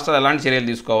రాయాలి. రాష్ట్రాలు ఎలాంటి చర్యలు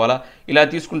తీసుకోవాలా, ఇలా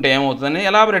తీసుకుంటే ఏమవుతుందని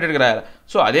ఎలాబరేటెడ్గా రాయాలి.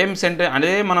 సో అదే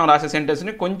మనం రాసే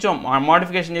సెంటెన్స్ని కొంచెం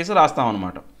మోడిఫికేషన్ చేసి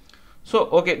రాస్తామన్నమాట. సో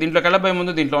ఓకే, దీంట్లోకి వెళ్ళబోయే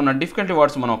ముందు దీంట్లో ఉన్న డిఫికల్టీ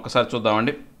వర్డ్స్ మనం ఒక్కసారి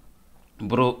చూద్దామండి.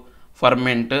 Bru,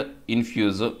 ferment,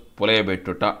 infuse,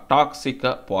 పులయబెట్టుట, toxic,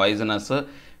 poisonous,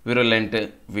 virulent,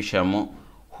 విషము,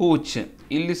 హూచ్,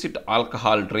 ఇల్లిసిట్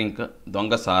ఆల్కహాల్ డ్రింక్,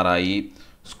 దొంగ సారాయి,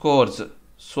 స్కోర్స్,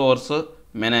 సోర్స్,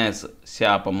 మెనాస్,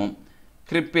 శాపము,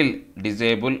 క్రిపిల్,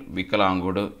 డిజేబుల్,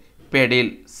 వికలాంగుడు,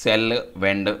 పెడిల్, సెల్,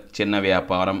 వెండ్, చిన్న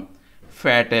వ్యాపారం,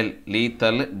 fatal,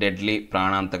 lethal, deadly,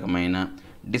 ప్రాణాంతకమైన,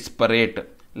 desperate,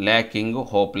 lacking,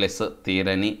 hopeless,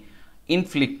 తీరని,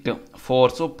 inflict,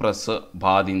 force, press,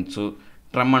 బాధించు,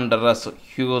 ట్రమండరస్,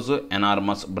 huge,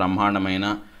 enormous, బ్రహ్మాండమైన,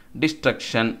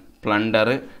 destruction,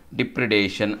 plunder,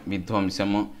 డిప్రిడేషన్,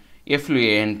 విధ్వంసము,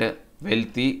 effluent,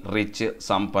 wealthy, rich,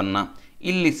 సంపన్న,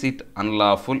 illicit,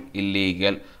 unlawful,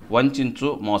 illegal, వంచించు,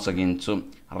 మోసగించు,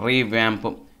 revamp,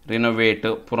 renovate,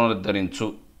 పునరుద్ధరించు.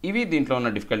 ఇవి దీంట్లో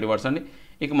ఉన్న డిఫికల్టీ వర్డ్స్ అండి.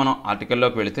 ఇక మనం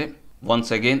ఆర్టికల్లోకి వెళితే, once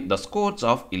again the scourge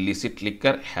of illicit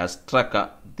liquor has struck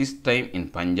this time in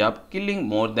Punjab, killing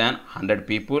more than 100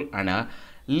 people and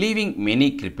leaving many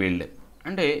crippled.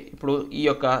 అంటే ఇప్పుడు ఈ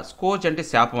యొక్క స్కోర్జ్ అంటే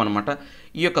శాపం అనమాట.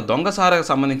 ఈ యొక్క దొంగసారకు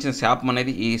సంబంధించిన శాపం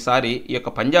అనేది ఈసారి ఈ యొక్క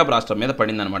పంజాబ్ రాష్ట్రం మీద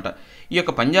పడిందనమాట. ఈ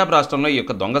యొక్క పంజాబ్ రాష్ట్రంలో ఈ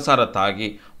యొక్క దొంగసార తాగి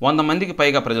 100 మందికి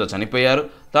పైగా ప్రజలు చనిపోయారు.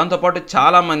 దాంతోపాటు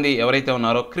చాలామంది ఎవరైతే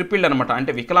ఉన్నారో క్రిపిల్డ్ అనమాట,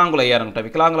 అంటే వికలాంగులు అయ్యారనమాట.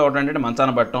 వికలాంగులు అవడం అంటే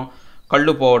మంచాన పట్టడం,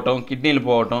 కళ్ళు పోవటం, కిడ్నీలు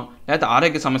పోవటం, లేకపోతే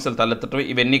ఆరోగ్య సమస్యలు తలెత్తటం,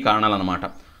 ఇవన్నీ కారణాలన్నమాట.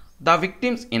 The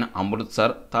victims in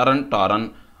Amritsar, తరన్ టారన్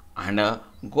and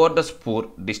గోర్దస్పూర్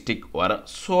district were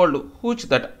sold which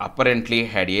that apparently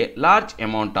had a large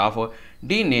amount of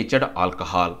denatured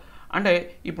alcohol. అంటే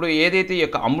ఇప్పుడు ఏదైతే ఈ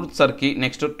యొక్క అమృత్సర్కి,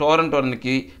 నెక్స్ట్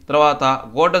టోరన్కి, తర్వాత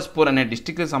గోర్దస్పూర్ అనే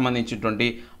డిస్టిక్కి సంబంధించినటువంటి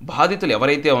బాధితులు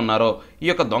ఎవరైతే ఉన్నారో ఈ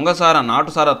యొక్క దొంగసారా,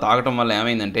 నాటుసారా తాగటం వల్ల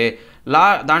ఏమైందంటే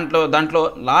దాంట్లో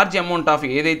లార్జ్ అమౌంట్ ఆఫ్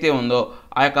ఏదైతే ఉందో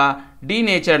ఆ యొక్క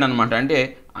డీనేచర్డ్ అనమాట,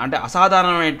 అంటే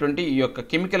అసాధారణమైనటువంటి ఈ యొక్క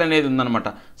కెమికల్ అనేది ఉందన్నమాట.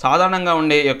 సాధారణంగా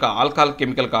ఉండే ఈ యొక్క ఆల్కహాల్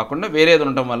కెమికల్ కాకుండా వేరేది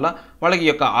ఉండటం వల్ల వాళ్ళకి ఈ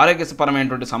యొక్క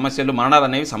ఆరోగ్యపరమైనటువంటి సమస్యలు, మరణాలు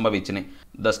అనేవి సంభవించినాయి.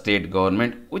 The state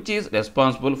government which is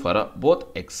responsible for both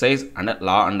excise and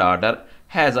law and order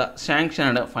has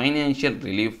sanctioned financial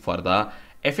relief for the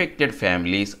affected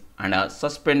families and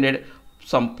suspended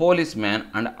some policeman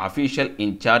and official in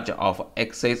charge of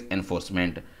excise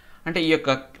enforcement. అంటే ఈ యొక్క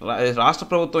రాష్ట్ర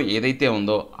ప్రభుత్వం ఏదైతే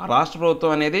ఉందో ఆ రాష్ట్ర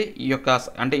ప్రభుత్వం అనేది ఈ యొక్క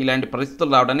అంటే ఇలాంటి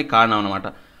పరిస్థితులు రావడానికి కారణం అనమాట.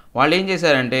 వాళ్ళు ఏం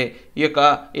చేశారంటే ఈ యొక్క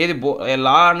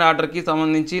లా అండ్ ఆర్డర్కి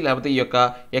సంబంధించి, లేకపోతే ఈ యొక్క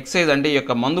ఎక్సైజ్ అంటే ఈ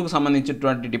యొక్క మందుకు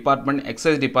సంబంధించినటువంటి డిపార్ట్మెంట్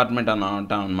ఎక్సైజ్ డిపార్ట్మెంట్ అని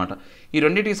అంటాం అనమాట. ఈ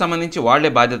రెండింటికి సంబంధించి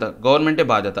వాళ్ళే బాధ్యత, గవర్నమెంటే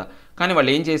బాధ్యత. కానీ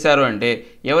వాళ్ళు ఏం చేశారు అంటే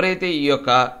ఎవరైతే ఈ యొక్క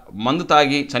మందు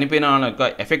తాగి చనిపోయిన వాళ్ళ యొక్క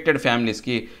ఎఫెక్టెడ్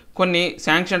ఫ్యామిలీస్కి కొన్ని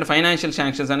ఫైనాన్షియల్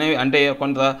శాంక్షన్స్ అనేవి, అంటే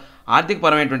కొంత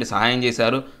ఆర్థికపరమైనటువంటి సహాయం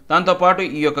చేశారు. దాంతోపాటు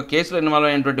ఈ యొక్క కేసులో ఇన్వాల్వ్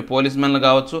అయినటువంటి పోలీస్మెన్లు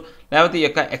కావచ్చు, లేకపోతే ఈ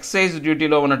యొక్క ఎక్సైజ్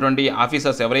డ్యూటీలో ఉన్నటువంటి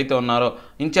ఆఫీసర్స్ ఎవరైతే ఉన్నారో,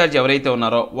 ఇన్ఛార్జ్ ఎవరైతే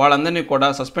ఉన్నారో వాళ్ళందరినీ కూడా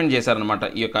సస్పెండ్ చేశారనమాట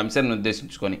ఈ యొక్క అంశాన్ని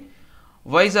ఉద్దేశించుకొని.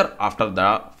 Visor after the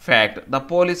fact the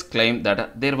police claim that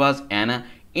there was an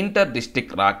inter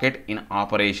district rocket in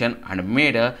operation and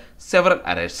made several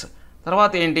arrests.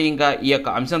 తర్వాత ఏంటి ఇంకా ఈ యొక్క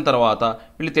అంశం తర్వాత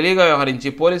వీళ్ళు తెలివిగా వ్యవహరించి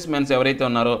పోలీస్ మెన్స్ ఎవరైతే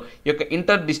ఉన్నారో ఈ యొక్క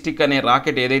ఇంటర్ డిస్టిక్ అనే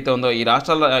రాకెట్ ఏదైతే ఉందో ఈ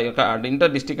రాష్ట్రాల యొక్క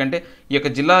ఇంటర్ డిస్టిక్ అంటే ఈ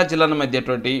యొక్క జిల్లాల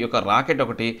మధ్యటువంటి ఈ యొక్క రాకెట్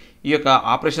ఒకటి ఈ యొక్క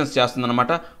ఆపరేషన్స్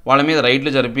చేస్తుందన్నమాట. వాళ్ళ మీద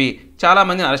రైడ్లు జరిపి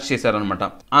చాలామందిని అరెస్ట్ చేశారనమాట.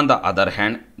 On the other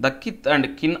hand the kith and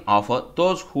కిన్ of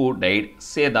those who died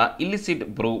say the illicit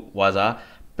Bru was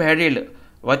peddled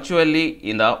virtually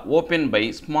in the open by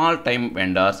small time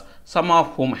vendors, some of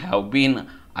whom have been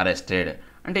arrested.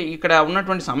 అంటే ఇక్కడ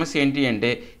ఉన్నటువంటి సమస్య ఏంటి అంటే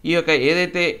ఈ యొక్క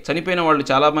ఏదైతే చనిపోయిన వాళ్ళు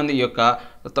చాలామంది ఈ యొక్క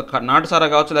నాటు సారా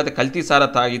కావచ్చు లేకపోతే కల్తీ సారా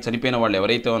తాగి చనిపోయిన వాళ్ళు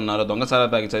ఎవరైతే ఉన్నారో దొంగ సారా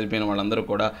తాగి చనిపోయిన వాళ్ళందరూ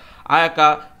కూడా ఆ యొక్క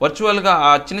వర్చువల్గా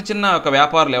ఆ చిన్న ఒక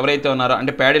వ్యాపారులు ఎవరైతే ఉన్నారో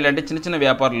అంటే ప్యాడీలు అంటే చిన్న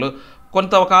వ్యాపారులు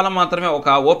కొంతకాలం మాత్రమే ఒక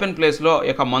ఓపెన్ ప్లేస్లో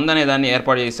యొక్క మందు అనే దాన్ని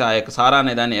ఏర్పాటు చేసి ఆ యొక్క సారా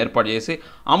అనే దాన్ని ఏర్పాటు చేసి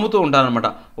అమ్ముతూ ఉంటారనమాట.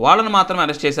 వాళ్ళని మాత్రమే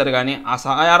అరెస్ట్ చేశారు కానీ ఆ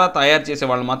సారా తయారు చేసే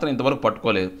వాళ్ళని మాత్రం ఇంతవరకు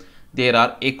పట్టుకోలేదు. There are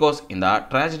echoes in the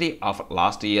tragedy of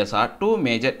last year's two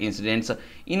major incidents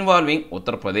involving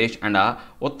Uttar Pradesh and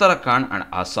Uttarakhand and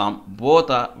Assam,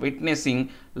 both witnessing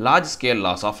large-scale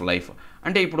loss of life.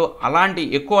 అంటే ఇప్పుడు అలాంటి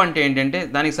ఎక్కువ అంటే ఏంటంటే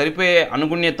దానికి సరిపోయే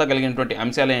అనుగుణ్యత కలిగినటువంటి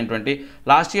అంశాలు ఏంటంటే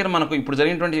లాస్ట్ ఇయర్ మనకు ఇప్పుడు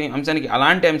జరిగినటువంటి అంశానికి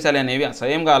అలాంటి అంశాలు అనేవి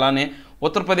స్వయంగా అలానే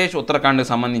ఉత్తరప్రదేశ్ ఉత్తరాఖండ్కి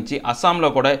సంబంధించి అస్సాంలో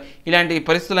కూడా ఇలాంటి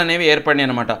పరిస్థితులు అనేవి ఏర్పడినాయి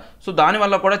అనమాట. సో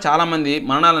దానివల్ల కూడా చాలామంది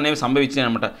మరణాలు అనేవి సంభవించినాయి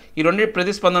అనమాట. ఈ రెండు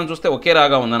ప్రతిస్పందన చూస్తే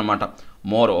ఒకేలాగా ఉందన్నమాట.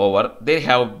 More over there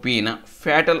have been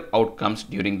fatal outcomes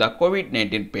during the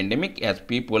COVID-19 pandemic as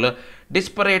people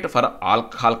desperate for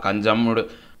alcohol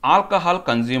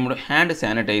consumed hand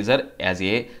sanitizer as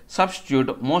a substitute,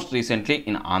 most recently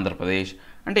in Andhra Pradesh.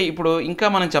 అంటే ఇప్పుడు ఇంకా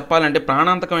మనం చెప్పాలంటే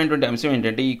ప్రాణాంతకమైనటువంటి అంశం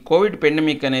ఏంటంటే ఈ కోవిడ్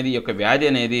పెండమిక్ అనేది ఈ యొక్క వ్యాధి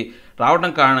అనేది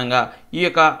రావడం కారణంగా ఈ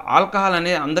యొక్క ఆల్కహాల్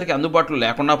అనేది అందరికీ అందుబాటులో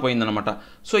లేకుండా పోయిందనమాట.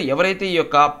 సో ఎవరైతే ఈ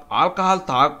యొక్క ఆల్కహాల్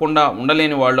తాగకుండా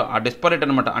ఉండలేని వాళ్ళు ఆ డెస్పరేట్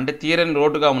అనమాట అంటే తీరని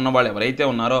రోడ్డుగా ఉన్న వాళ్ళు ఎవరైతే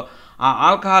ఉన్నారో ఆ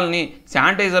ఆల్కహాల్ని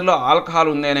శానిటైజర్లో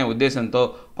ఆల్కహాల్ ఉంది అనే ఉద్దేశంతో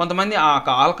కొంతమంది ఆ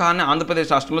ఆల్కహాల్ని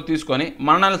ఆంధ్రప్రదేశ్ రాష్ట్రంలో తీసుకొని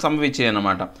మరణాలు సంభవించాయి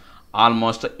అన్నమాట.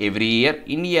 Almost every year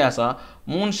India's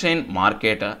moonshine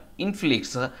market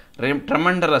inflicts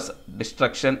tremendous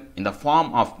destruction in the form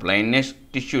of blindness,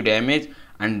 tissue damage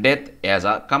and death as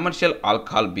a commercial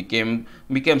alcohol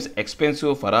becomes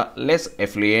expensive for a less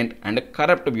affluent and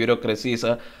corrupt bureaucracies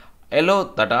allow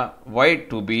that void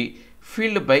to be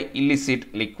filled by illicit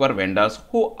liquor vendors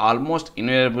who almost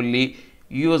invariably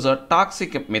use a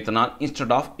toxic methanol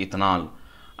instead of ethanol.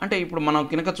 అంటే ఇప్పుడు మనం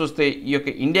కనుక చూస్తే ఈ యొక్క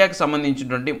ఇండియాకి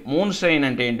సంబంధించినటువంటి moon shine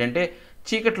అంటే ఏంటంటే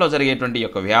చీకట్లో జరిగేటువంటి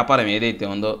యొక్క వ్యాపారం ఏదైతే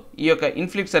ఉందో ఈ యొక్క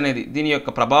ఇన్ఫ్లిక్స్ అనేది దీని యొక్క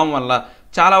ప్రభావం వల్ల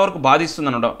చాలా వరకు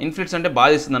బాధిస్తుందన్నమాట. ఇన్ఫ్లిక్స్ అంటే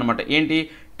బాధిస్తుందన్నమాట. ఏంటి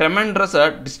ట్రెమెండరస్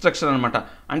డిస్ట్రక్షన్ అనమాట.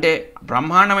 అంటే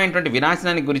బ్రహ్మాండమైనటువంటి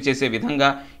వినాశనానికి గురి చేసే విధంగా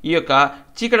ఈ యొక్క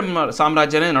చీకటి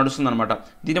సామ్రాజ్యం అనేది నడుస్తుందన్నమాట.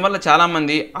 దీనివల్ల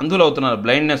చాలామంది అంధులు అవుతున్నారు,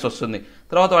 బ్లైండ్నెస్ వస్తుంది.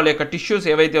 తర్వాత వాళ్ళ యొక్క టిష్యూస్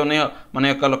ఏవైతే ఉన్నాయో మన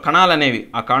యొక్క కణాలు అనేవి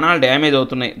ఆ కణాలు డ్యామేజ్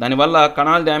అవుతున్నాయి. దానివల్ల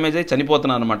కణాలు డ్యామేజ్ అయ్యి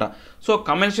చనిపోతున్నారు అనమాట. సో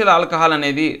కమర్షియల్ ఆల్కహాల్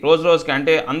అనేది రోజు రోజుకి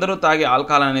అంటే అందరూ తాగే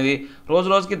ఆల్కహాల్ అనేది రోజు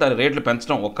రోజుకి దాని రేట్లు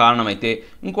పెంచడం ఒక కారణం అయితే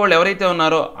ఇంకోళ్ళు ఎవరైతే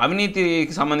ఉన్నారో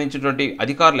అవినీతికి సంబంధించినటువంటి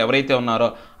అధికారులు ఎవరైతే ఉన్నారో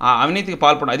ఆ అవినీతికి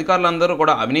పాల్పడడం అధికారులందరూ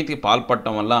కూడా అవినీతికి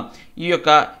పాల్పడటం వల్ల ఈ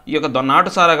యొక్క నాటు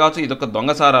సారా కావచ్చు ఇదొక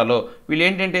దొంగ సారాలో వీళ్ళు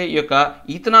ఏంటంటే ఈ యొక్క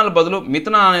ఇథనాల్ బదులు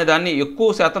మిథనాల్ అనే దాన్ని ఎక్కువ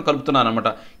శాతం కలుపుతున్నారు అనమాట.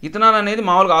 ఇథనాల్ అనేది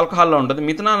మామూలుగా ఆల్కహాల్లో ఉంటుంది,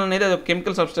 మిథనాల్ అనేది అది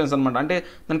కెమికల్ సబ్స్టెన్స్ అనమాట. అంటే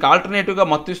దానికి ఆల్టర్నేటివ్గా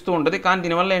మత్తిస్తూ ఉంటుంది. కానీ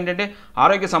దీనివల్ల ఏంటంటే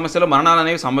ఆరోగ్య సమస్యలు మరణాలు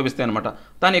అనేవి సంభవిస్తాయి అనమాట.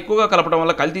 దాన్ని ఎక్కువగా కలపడం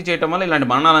వల్ల కల్తీ చేయడం వల్ల ఇలాంటి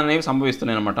మరణాలు అనేవి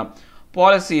సంభవిస్తున్నాయి అనమాట.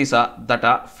 Policies that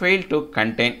fail to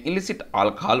contain illicit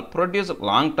alcohol produce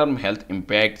long-term health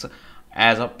impacts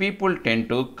as people tend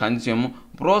to consume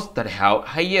brews that have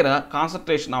higher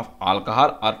concentration of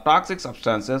alcohol or toxic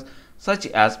substances such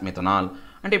as methanol.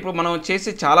 అంటే ఇప్పుడు మనం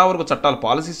చేసే చాలా వరకు చట్టాలు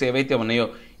పాలసీస్ ఏవైతే ఉన్నాయో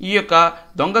ఈ యొక్క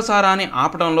దొంగసారాన్ని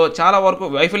ఆపడంలో చాలా వరకు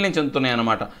వైఫల్యం చెందుతున్నాయి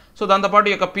అన్నమాట. సో దాంతోపాటు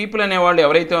ఈ యొక్క పీపుల్ అనేవాళ్ళు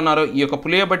ఎవరైతే ఉన్నారో ఈ యొక్క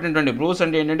పులియబెట్టినటువంటి బ్రూస్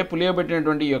అంటే ఏంటంటే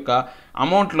పులియబెట్టినటువంటి ఈ యొక్క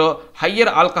అమౌంట్లో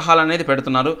హయ్యర్ ఆల్కహాల్ అనేది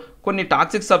పెడుతున్నారు. కొన్ని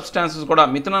టాక్సిక్ సబ్స్టాన్సెస్ కూడా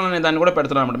మిథనాల్ అనే దాన్ని కూడా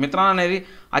పెడుతున్నారు అనమాట. మిథనాల్ అనేది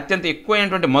అత్యంత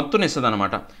ఎక్కువైనటువంటి మత్తుని ఇస్తుంది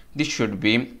అనమాట. This should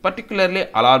be particularly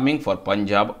alarming for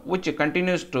Punjab which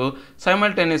continues to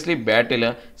simultaneously battle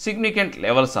significant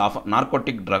levels of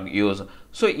narcotic drug use.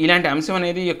 So ఇలాంటి అంశం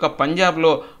అనేది ఈ యొక్క పంజాబ్లో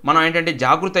మనం ఏంటంటే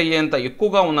జాగృతి అయ్యేంత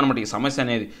ఎక్కువగా ఉందన్నమాట ఈ సమస్య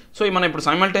అనేది. సో మనం ఇప్పుడు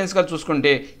సైమల్టేనియస్గా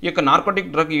చూసుకుంటే ఈ యొక్క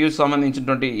నార్కోటిక్ డ్రగ్ యూజ్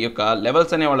సంబంధించినటువంటి ఈ యొక్క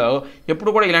లెవెల్స్ అనేవాళ్ళు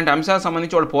ఎప్పుడు కూడా ఇలాంటి అంశాలకు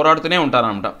సంబంధించి వాళ్ళు పోరాడుతూనే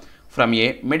ఉంటారన్నమాట. From a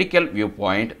medical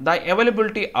viewpoint, the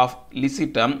availability of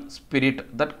licit spirit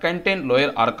that contain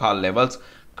lower alcohol levels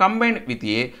combined with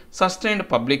a sustained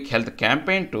public health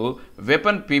campaign to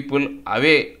weapon people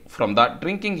away from the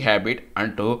drinking habit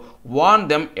and to warn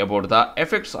them about the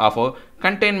effects of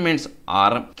containments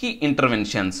are key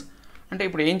interventions. అంటే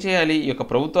ఇప్పుడు ఏం చేయాలి, ఈ యొక్క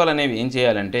ప్రభుత్వాలు అనేవి ఏం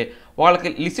చేయాలంటే వాళ్ళకి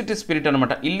లిసిట్ స్పిరిట్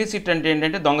అనమాట. ఇల్లిసిట్ అంటే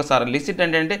ఏంటంటే దొంగసార, లిసిట్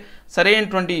అంటే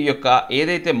సరైనటువంటి ఈ యొక్క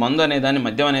ఏదైతే మందు అనేదాన్ని,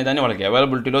 మద్యం అనేదాన్ని వాళ్ళకి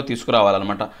అవైలబిలిటీలో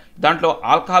తీసుకురావాలన్నమాట. దాంట్లో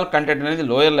ఆల్కహాల్ కంటెంట్ అనేది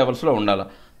లోయర్ లెవెల్స్లో ఉండాలి.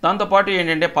 దాంతోపాటు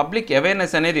ఏంటంటే పబ్లిక్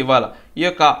అవేర్నెస్ అనేది ఇవ్వాలి. ఈ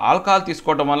యొక్క ఆల్కహాల్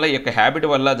తీసుకోవడం వల్ల ఈ యొక్క హ్యాబిట్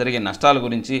వల్ల జరిగే నష్టాల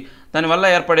గురించి, దానివల్ల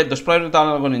ఏర్పడే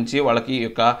దుష్ప్రభావాల గురించి వాళ్ళకి ఈ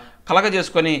యొక్క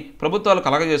ప్రభుత్వాలు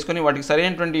కలగజేసుకొని వాటికి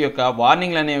సరైనటువంటి యొక్క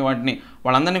వార్నింగ్లు అనే వాటిని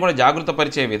వాళ్ళందరినీ కూడా జాగృత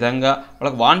పరిచే విధంగా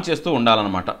వాళ్ళకి వార్న్ చేస్తూ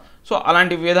ఉండాలన్నమాట. సో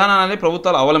అలాంటి విధానాలని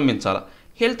ప్రభుత్వాలు అవలంబించాలి.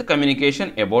 Health communication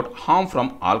about harm from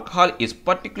alcohol is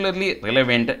particularly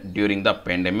relevant during the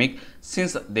pandemic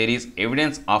since there is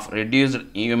evidence of reduced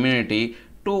immunity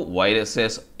to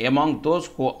viruses among those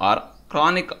who are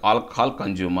chronic alcohol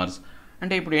consumers.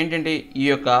 అంటే ఇప్పుడు ఏంటంటే ఈ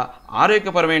యొక్క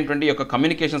ఆరోగ్యపరమైనటువంటి యొక్క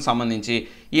కమ్యూనికేషన్ సంబంధించి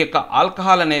ఈ యొక్క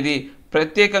ఆల్కహాల్ అనేది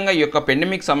ప్రత్యేకంగా ఈ యొక్క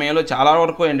పెండమిక్ సమయంలో చాలా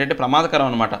వరకు ఏంటంటే ప్రమాదకరం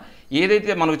అనమాట.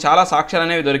 ఏదైతే మనకు చాలా సాక్ష్యాలు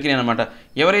అనేవి దొరికినాయి అనమాట.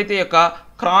 ఎవరైతే యొక్క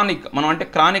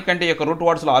క్రానిక్ అంటే ఈ యొక్క రూట్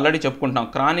వర్డ్స్లో ఆల్రెడీ చెప్పుకుంటాం.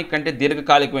 క్రానిక్ అంటే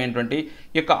దీర్ఘకాలికమైనటువంటి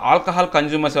ఈ యొక్క ఆల్కహాల్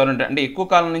కన్జ్యూమర్స్ ఎవరంటే అంటే ఎక్కువ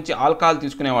కాలం నుంచి ఆల్కహాల్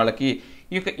తీసుకునే వాళ్ళకి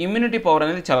ఈ యొక్క ఇమ్యూనిటీ పవర్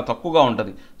అనేది చాలా తక్కువగా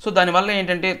ఉంటుంది. సో దానివల్ల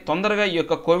ఏంటంటే తొందరగా ఈ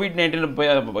యొక్క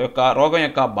కోవిడ్-19 యొక్క రోగం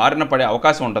యొక్క బారిన పడే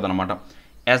అవకాశం ఉంటుంది అనమాట.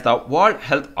 As the World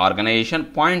Health Organization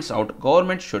points out,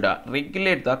 government should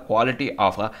regulate the quality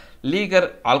of legal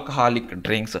alcoholic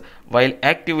drinks while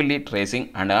actively tracing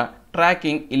and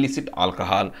tracking illicit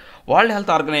alcohol. World health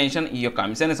organisation ఈ యొక్క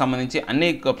అంశానికి సంబంధించి అన్ని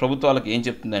ప్రభుత్వాలకు ఏం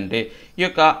చెప్తుందంటే ఈ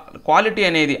యొక్క క్వాలిటీ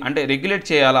అనేది అంటే రెగ్యులేట్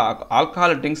చేయాలా,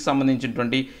 ఆల్కహాల్ డ్రింక్స్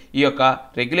సంబంధించినటువంటి ఈ యొక్క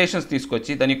రెగ్యులేషన్స్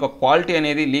తీసుకొచ్చి దాని యొక్క క్వాలిటీ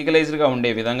అనేది లీగలైజ్డ్గా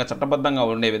ఉండే విధంగా, చట్టబద్ధంగా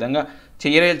ఉండే విధంగా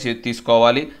చర్యలు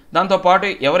తీసుకోవాలి. దాంతోపాటు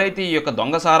ఎవరైతే ఈ యొక్క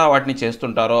దొంగసారా వాటిని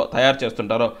తయారు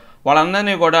చేస్తుంటారో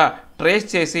వాళ్ళందరినీ కూడా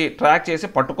ట్రాక్ చేసి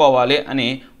పట్టుకోవాలి అని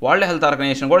వరల్డ్ హెల్త్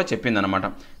ఆర్గనైజేషన్ కూడా చెప్పిందనమాట.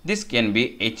 This can be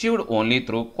achieved only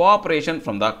through cooperation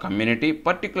from the community,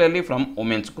 particularly from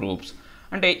women's groups.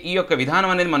 అంటే ఈ యొక్క విధానం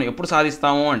అనేది మనం ఎప్పుడు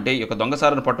సాధిస్తాము అంటే ఈ యొక్క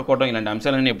దొంగసారాన్ని పట్టుకోవడం ఇలాంటి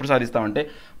అంశాలన్నీ ఎప్పుడు సాధిస్తామంటే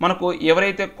మనకు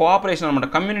ఎవరైతే కోఆపరేషన్ అనమాట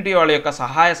కమ్యూనిటీ వాళ్ళ యొక్క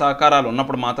సహాయ సహకారాలు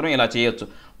ఉన్నప్పుడు మాత్రమే ఇలా చేయొచ్చు.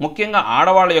 ముఖ్యంగా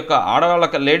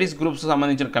ఆడవాళ్ళ లేడీస్ గ్రూప్స్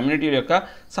సంబంధించిన కమ్యూనిటీ యొక్క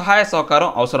సహాయ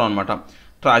సహకారం అవసరం అనమాట.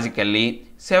 Tragically,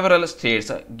 several states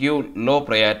give low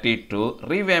priority to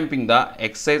revamping the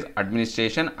excise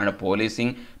administration and policing,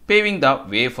 paving the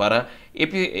way for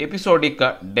episodic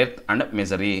death and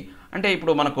misery. అంటే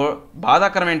ఇప్పుడు మనకు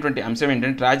బాధాకరమైనటువంటి అంశం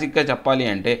ఏంటంటే ట్రాజిక్గా చెప్పాలి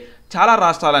అంటే చాలా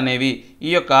రాష్ట్రాలు అనేవి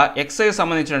ఈ యొక్క ఎక్సైజ్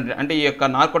సంబంధించినటువంటి అంటే ఈ యొక్క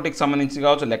నార్కోటిక్స్ సంబంధించి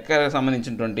కావచ్చు, లెక్కకు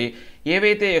సంబంధించినటువంటి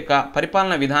ఏవైతే ఈ యొక్క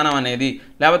పరిపాలన విధానం అనేది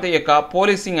లేకపోతే ఈ యొక్క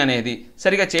పోలీసింగ్ అనేది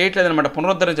సరిగా చేయట్లేదనమాట.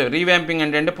 రీవ్యాంపింగ్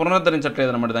అంటే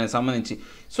పునరుద్ధరించట్లేదనమాట దానికి సంబంధించి.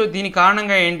 సో దీని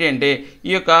కారణంగా ఏంటి అంటే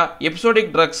ఈ యొక్క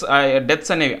ఎపిసోడిక్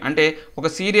డెత్స్ అనేవి అంటే ఒక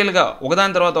సీరియల్గా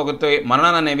ఒకదాని తర్వాత ఒకటి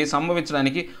మరణాలు అనేవి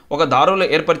సంభవించడానికి ఒక దారులు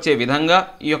ఏర్పరిచే విధంగా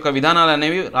ఈ యొక్క విధానాలు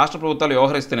అనేవి రాష్ట్ర ప్రభుత్వాలు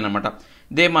వ్యవహరిస్తున్నాయి అనమాట.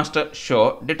 They must show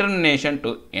determination to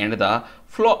end the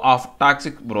flow of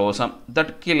toxic bros that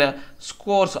kill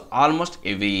scores almost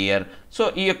every year. So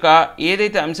ఈ యొక్క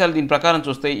ఏదైతే అంశాలు దీని ప్రకారం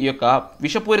చూస్తే ఈ యొక్క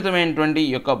విషపూరితమైనటువంటి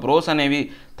ఈ యొక్క బ్రోస్ అనేవి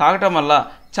తాగటం వల్ల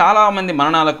చాలామంది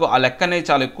మరణాలకు ఆ లెక్క అనేది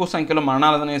చాలా ఎక్కువ సంఖ్యలో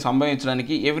మరణాలు అనేవి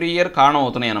సంభవించడానికి ఎవ్రీ ఇయర్ కారణం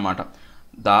అవుతున్నాయి అన్నమాట.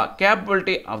 The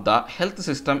capability of the health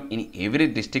system in every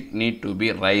district need to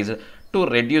be raised to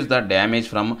reduce the damage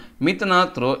from methanol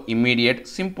through immediate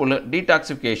simple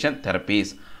detoxification therapies.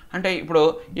 అంటే ఇప్పుడు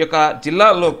ఈ యొక్క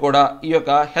జిల్లాల్లో కూడా ఈ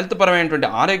యొక్క హెల్త్ పరమైనటువంటి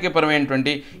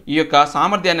ఆరోగ్యపరమైనటువంటి ఈ యొక్క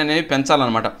సామర్థ్యాన్ని అనేది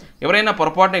పెంచాలన్నమాట. ఎవరైనా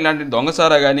పొరపాటున ఇలాంటి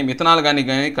దొంగసారా కానీ మిథనాల్ కానీ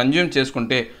కన్జ్యూమ్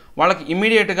చేసుకుంటే వాళ్ళకి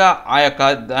ఇమ్మీడియట్గా ఆ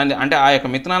యొక్క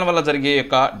మిథనాల్ వల్ల జరిగే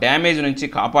యొక్క డ్యామేజ్ నుంచి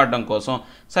కాపాడడం కోసం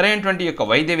సరైనటువంటి యొక్క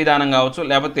వైద్య విధానం కావచ్చు,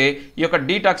 లేకపోతే ఈ యొక్క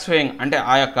డీటాక్సిఫైయింగ్ అంటే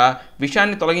ఆ యొక్క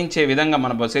విషాన్ని తొలగించే విధంగా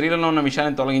మన శరీరంలో ఉన్న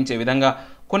విషాన్ని తొలగించే విధంగా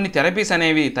కొన్ని థెరపీస్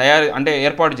అనేవి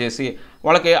ఏర్పాటు చేసి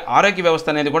వాళ్ళకి ఆరోగ్య వ్యవస్థ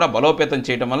అనేది కూడా బలోపేతం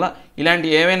చేయడం వల్ల ఇలాంటి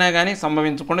ఏవైనా కానీ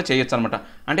సంభవించకుండా చేయొచ్చు అనమాట.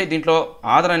 అంటే దీంట్లో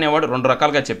ఆదర్ అనేవాడు 2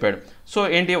 రకాలుగా చెప్పాడు. సో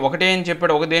ఒకటేం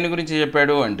చెప్పాడు, ఒక దేని గురించి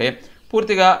చెప్పాడు అంటే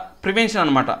పూర్తిగా ప్రివెన్షన్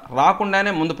అనమాట.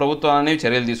 రాకుండానే ముందు ప్రభుత్వాలు అనేవి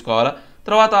చర్యలు తీసుకోవాలా.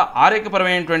 తర్వాత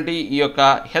ఆరోగ్యపరమైనటువంటి ఈ యొక్క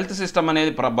హెల్త్ సిస్టమ్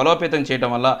అనేది బలోపేతం చేయడం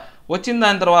వల్ల వచ్చిన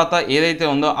దాని తర్వాత ఏదైతే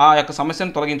ఉందో ఆ యొక్క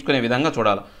సమస్యను తొలగించుకునే విధంగా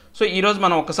చూడాలి. సో ఈరోజు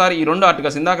మనం ఒకసారి ఈ 2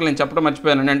 ఆర్టికల్స్ ఇందాక నేను చెప్పడం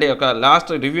మర్చిపోయాను అంటే ఒక లాస్ట్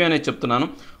రివ్యూ అనేది చెప్తున్నాను.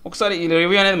 ఒకసారి ఈ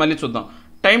రివ్యూ అనేది మళ్ళీ చూద్దాం.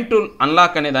 టైమ్ టు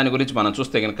అన్లాక్ అనే దాని గురించి మనం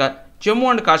చూస్తే కనుక జమ్మూ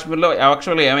అండ్ కాశ్మీర్లో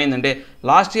యాక్చువల్గా ఏమైందంటే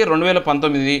లాస్ట్ ఇయర్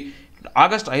 2019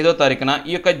 ఆగస్టు 5వ తారీఖున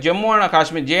ఈ యొక్క జమ్మూ అండ్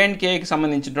కాశ్మీర్ JNKకి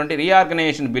సంబంధించినటువంటి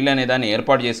రీఆర్గనైజేషన్ బిల్ అనే దాన్ని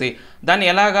ఏర్పాటు చేసి దాన్ని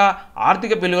ఎలాగా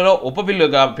ఆర్థిక బిల్లులో ఉప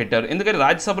బిల్లుగా పెట్టారు. ఎందుకంటే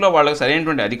రాజ్యసభలో వాళ్ళకి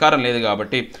సరైనటువంటి అధికారం లేదు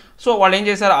కాబట్టి సో వాళ్ళు ఏం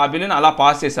చేశారు, ఆ బిల్లుని అలా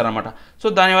పాస్ చేశారన్నమాట. సో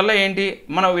దానివల్ల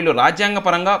వీళ్ళు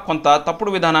రాజ్యాంగపరంగా కొంత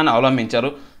తప్పుడు విధానాన్ని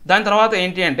అవలంబించారు. దాని తర్వాత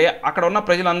ఏంటి అంటే అక్కడ ఉన్న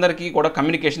ప్రజలందరికీ కూడా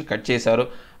కమ్యూనికేషన్ కట్ చేశారు.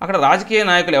 అక్కడ రాజకీయ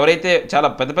నాయకులు ఎవరైతే చాలా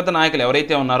పెద్ద పెద్ద నాయకులు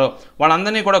ఎవరైతే ఉన్నారో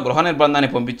వాళ్ళందరినీ కూడా గృహ నిర్బంధాన్ని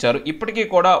పంపించారు. ఇప్పటికీ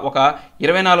కూడా ఒక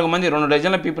 24 మంది 2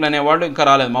 డజన్ల పీపుల్ అనేవాళ్ళు ఇంకా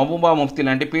రాలేదు. మహబూబా ముఫ్తీ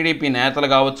లాంటి పీడీపీ నేతలు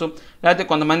కావచ్చు, లేకపోతే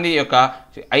కొంతమంది యొక్క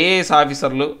ఐఏఎస్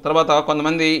ఆఫీసర్లు, తర్వాత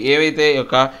కొంతమంది ఏవైతే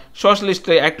యొక్క సోషలిస్ట్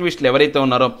యాక్టివిస్టులు ఎవరైతే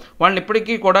ఉన్నారో వాళ్ళని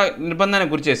ఇప్పటికీ కూడా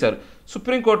నిర్బంధానికి గురి చేశారు.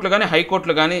 సుప్రీంకోర్టులు కానీ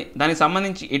హైకోర్టులు కానీ దానికి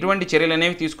సంబంధించి ఎటువంటి చర్యలు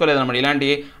అనేవి తీసుకోలేదన్నమాట. ఇలాంటి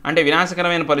అంటే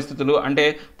వినాశకరమైన పరిస్థితులు, అంటే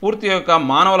పూర్తి యొక్క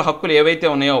మానవుల హక్కులు ఏవైతే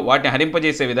ఉన్నాయో వాటిని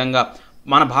హరింపజేసే విధంగా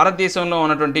మన భారతదేశంలో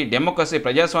ఉన్నటువంటి డెమోక్రసీ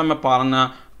ప్రజాస్వామ్య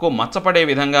పాలనకు మచ్చపడే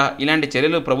విధంగా ఇలాంటి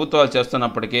చర్యలు ప్రభుత్వాలు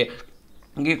చేస్తున్నప్పటికీ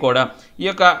కూడా ఈ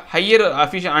యొక్క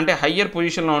హయ్యర్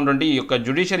పొజిషన్లో ఉన్నటువంటి ఈ యొక్క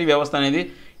జ్యుడిషియరీ వ్యవస్థ అనేది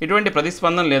ఎటువంటి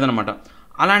ప్రతిస్పందన లేదనమాట.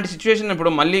 అలాంటి సిచ్యువేషన్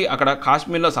ఇప్పుడు మళ్ళీ అక్కడ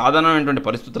కాశ్మీర్లో సాధారణమైనటువంటి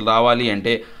పరిస్థితులు రావాలి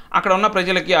అంటే అక్కడ ఉన్న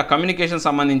ప్రజలకి ఆ కమ్యూనికేషన్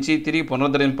సంబంధించి తిరిగి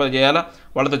పునరుద్ధరింపజేయాలా,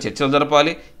 వాళ్ళతో చర్చలు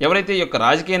జరపాలి. ఎవరైతే ఈ యొక్క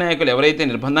రాజకీయ నాయకులు ఎవరైతే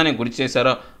నిర్బంధానికి గురి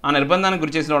చేశారో ఆ నిర్బంధానికి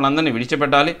గురి చేసిన వాళ్ళందరినీ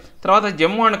విడిచిపెట్టాలి. తర్వాత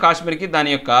జమ్మూ అండ్ కాశ్మీర్కి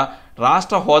దాని యొక్క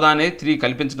రాష్ట్ర హోదా అనేది తిరిగి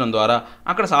కల్పించడం ద్వారా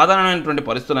అక్కడ సాధారణమైనటువంటి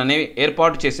పరిస్థితులు అనేవి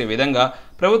ఏర్పాటు చేసే విధంగా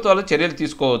ప్రభుత్వాలు చర్యలు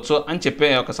తీసుకోవచ్చు అని చెప్పే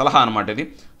ఒక సలహా అనమాట ఇది.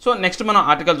 సో నెక్స్ట్ మనం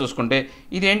ఆర్టికల్ చూసుకుంటే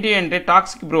ఇది ఏంటి అంటే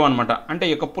టాక్సిక్ బ్రూ అనమాట. అంటే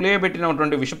ఈ యొక్క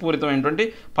పులియబెట్టినటువంటి విషపూరితమైనటువంటి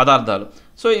పదార్థాలు.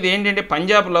 సో ఇది ఏంటంటే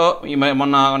పంజాబ్లో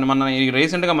మొన్న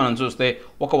రీసెంట్గా మనం చూస్తే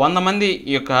ఒక 100 మంది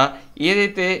ఈ యొక్క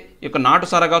ఏదైతే ఈ యొక్క నాటు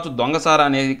సారా కావచ్చు దొంగ సారా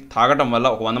అనేది తాగటం వల్ల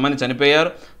ఒక 100 మంది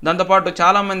చనిపోయారు. దాంతోపాటు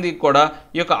చాలామందికి కూడా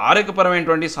ఈ యొక్క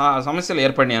ఆరోగ్యపరమైనటువంటి సమస్యలు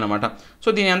ఏర్పడినాయి అనమాట. సో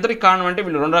దీని అంతటికి కారణం అంటే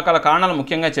వీళ్ళు 2 రకాల కారణాలు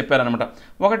ముఖ్యంగా చెప్పారనమాట.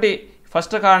 ఒకటి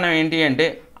ఫస్ట్ కారణం ఏంటి అంటే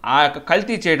ఆ యొక్క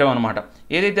కల్తీ చేయడం అనమాట.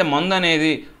 ఏదైతే మందు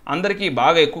అనేది అందరికీ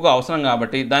బాగా ఎక్కువగా అవసరం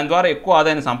కాబట్టి దాని ద్వారా ఎక్కువ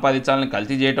ఆదాయాన్ని సంపాదించాలని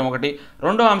కల్తీ చేయటం ఒకటి.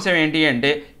 రెండో అంశం ఏంటి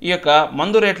అంటే ఈ యొక్క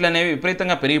మందు రేట్లు అనేవి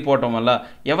విపరీతంగా పెరిగిపోవటం వల్ల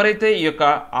ఎవరైతే ఈ యొక్క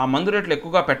ఆ మందు రేట్లు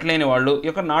ఎక్కువగా పెట్టలేని వాళ్ళు ఈ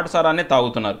యొక్క నాటు సారాన్ని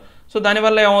తాగుతున్నారు. సో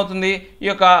దానివల్ల ఏమవుతుంది, ఈ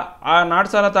యొక్క ఆ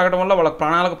నాటుసారా తాగడం వల్ల వాళ్ళ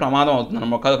ప్రాణాలకు ప్రమాదం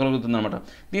కలుగుతుందన్నమాట.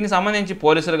 దీనికి సంబంధించి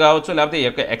పోలీసులు కావచ్చు, లేకపోతే ఈ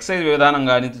యొక్క ఎక్సైజ్ విధానం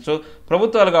కావచ్చు,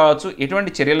 ప్రభుత్వాలు కావచ్చు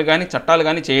ఎటువంటి చర్యలు కానీ చట్టాలు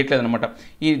కానీ చేయట్లేదు అనమాట.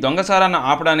 ఈ దొంగసారాన్ని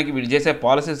ఆపడానికి వీళ్ళు చేసే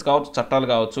పాలసీస్ కావచ్చు, చట్టాలు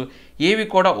కావచ్చు ఏవి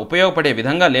కూడా ఉపయోగపడే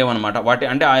విధంగా లేవన్నమాట.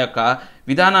 అంటే ఆ యొక్క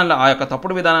విధానాలను, ఆ యొక్క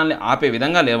తప్పుడు విధానాన్ని ఆపే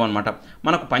విధంగా లేవన్నమాట.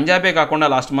 మనకు పంజాబే కాకుండా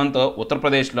లాస్ట్ మంత్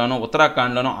ఉత్తరప్రదేశ్లోను,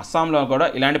 ఉత్తరాఖండ్లోను, అస్సాంలో కూడా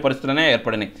ఇలాంటి పరిస్థితులనే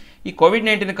ఏర్పడినాయి. ఈ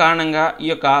కోవిడ్-19 కారణంగా ఈ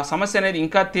యొక్క సమస్య అనేది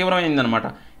ఇంకా తీవ్రమైందనమాట.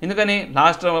 ఎందుకని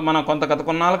మనం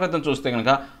కొన్నాళ్ళ క్రితం చూస్తే కనుక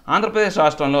ఆంధ్రప్రదేశ్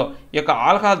రాష్ట్రంలో ఈ యొక్క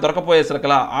ఆల్కహాల్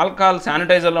దొరకపోయేసరికలా ఆల్కహాల్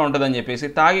శానిటైజర్లో ఉంటుందని చెప్పేసి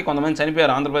తాగి కొంతమంది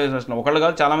చనిపోయారు. ఆంధ్రప్రదేశ్ రాష్ట్రంలో ఒకళ్ళు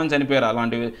కాదు చాలామంది చనిపోయారు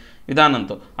అలాంటి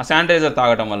విధానంతో ఆ శానిటైజర్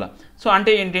తాగటం వల్ల. సో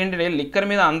అంటే ఏంటంటే లిక్కర్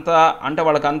మీద అంటే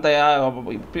వాళ్ళకి అంత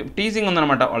టీజింగ్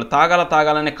ఉందన్నమాట. వాళ్ళు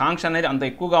తాగాలనే కాంక్ష అనేది అంత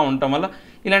ఎక్కువగా ఉండటం వల్ల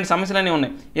ఇలాంటి సమస్యలన్నీ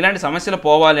ఉన్నాయి. ఇలాంటి సమస్యలు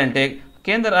పోవాలి అంటే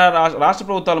కేంద్ర రాష్ట్ర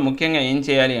ప్రభుత్వాలు ముఖ్యంగా ఏం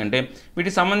చేయాలి అంటే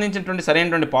వీటికి సంబంధించినటువంటి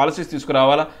సరైనటువంటి పాలసీస్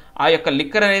తీసుకురావాలా. ఆ యొక్క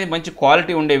లిక్కర్ అనేది మంచి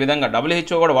క్వాలిటీ ఉండే విధంగా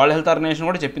WHO కూడా, వరల్డ్ హెల్త్ ఆర్గనైజేషన్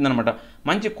కూడా చెప్పిందనమాట.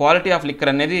 మంచి క్వాలిటీ ఆఫ్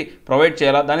లిక్కర్ అనేది ప్రొవైడ్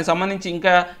చేయాలా. దానికి సంబంధించి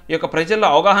ఇంకా ఈ యొక్క ప్రజల్లో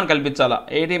అవగాహన కల్పించాలా.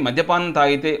 మద్యపానం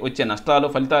తాగితే వచ్చే నష్టాలు,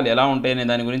 ఫలితాలు ఎలా ఉంటాయనే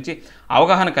దాని గురించి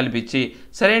అవగాహన కల్పించి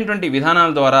సరైనటువంటి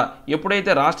విధానాల ద్వారా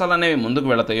ఎప్పుడైతే రాష్ట్రాలు అనేవి ముందుకు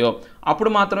వెళతాయో అప్పుడు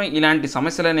మాత్రమే ఇలాంటి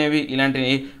సమస్యలు అనేవి, ఇలాంటి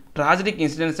ట్రాజిడిక్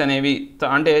ఇన్సిడెంట్స్ అనేవి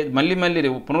అంటే మళ్ళీ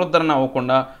పునరుద్ధరణ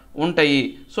అవ్వకుండా ఉంటాయి.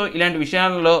 సో ఇలాంటి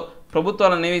విషయాల్లో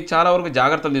ప్రభుత్వాలు అనేవి చాలా వరకు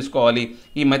జాగ్రత్తలు తీసుకోవాలి.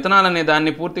 ఈ మెథనాల్ అనే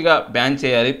దాన్ని పూర్తిగా బ్యాన్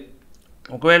చేయాలి.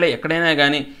 ఒకవేళ ఎక్కడైనా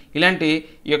కానీ ఇలాంటి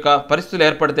ఈ యొక్క పరిస్థితులు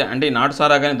ఏర్పడితే, అంటే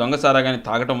నాటుసారా కానీ దొంగసారా కానీ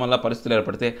తాగటం వల్ల పరిస్థితులు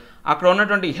ఏర్పడితే అక్కడ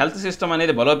ఉన్నటువంటి హెల్త్ సిస్టమ్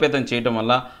అనేది బలోపేతం చేయటం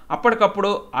వల్ల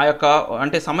అప్పటికప్పుడు ఆ యొక్క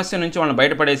అంటే సమస్య నుంచి వాళ్ళని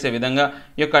బయటపడేసే విధంగా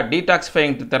ఈ యొక్క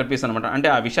డీటాక్సిఫైయింగ్ థెరపీస్ అనమాట. అంటే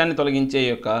ఆ విషయాన్ని తొలగించే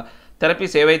యొక్క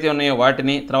థెరపీస్ ఏవైతే ఉన్నాయో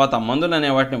వాటిని, తర్వాత మందులు అనే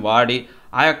వాటిని వాడి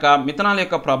ఆ యొక్క మిథనాల్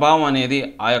యొక్క ప్రభావం అనేది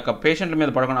ఆ యొక్క పేషెంట్ల మీద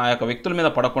పడకుండా, ఆ యొక్క వ్యక్తుల మీద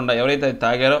పడకుండా, ఎవరైతే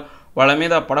తాగారో వాళ్ళ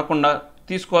మీద పడకుండా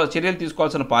చర్యలు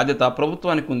తీసుకోవాల్సిన బాధ్యత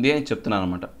ప్రభుత్వానికి ఉంది అని చెప్తున్నాను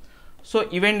అనమాట. సో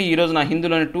ఇవండి ఈరోజు నా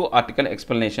హిందీలోని 2 ఆర్టికల్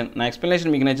ఎక్స్ప్లెనేషన్. నా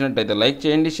ఎక్స్ప్లెనేషన్ మీకు నచ్చినట్టయితే లైక్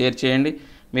చేయండి, షేర్ చేయండి.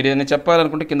 మీరు ఏదైనా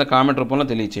చెప్పాలనుకుంటే కింద కామెంట్ రూపంలో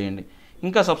తెలియచేయండి.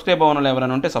 ఇంకా సబ్స్క్రైబ్ అవ్వని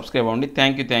ఎవరైనా ఉంటే సబ్స్క్రైబ్ అవ్వండి.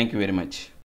 Thank you very much.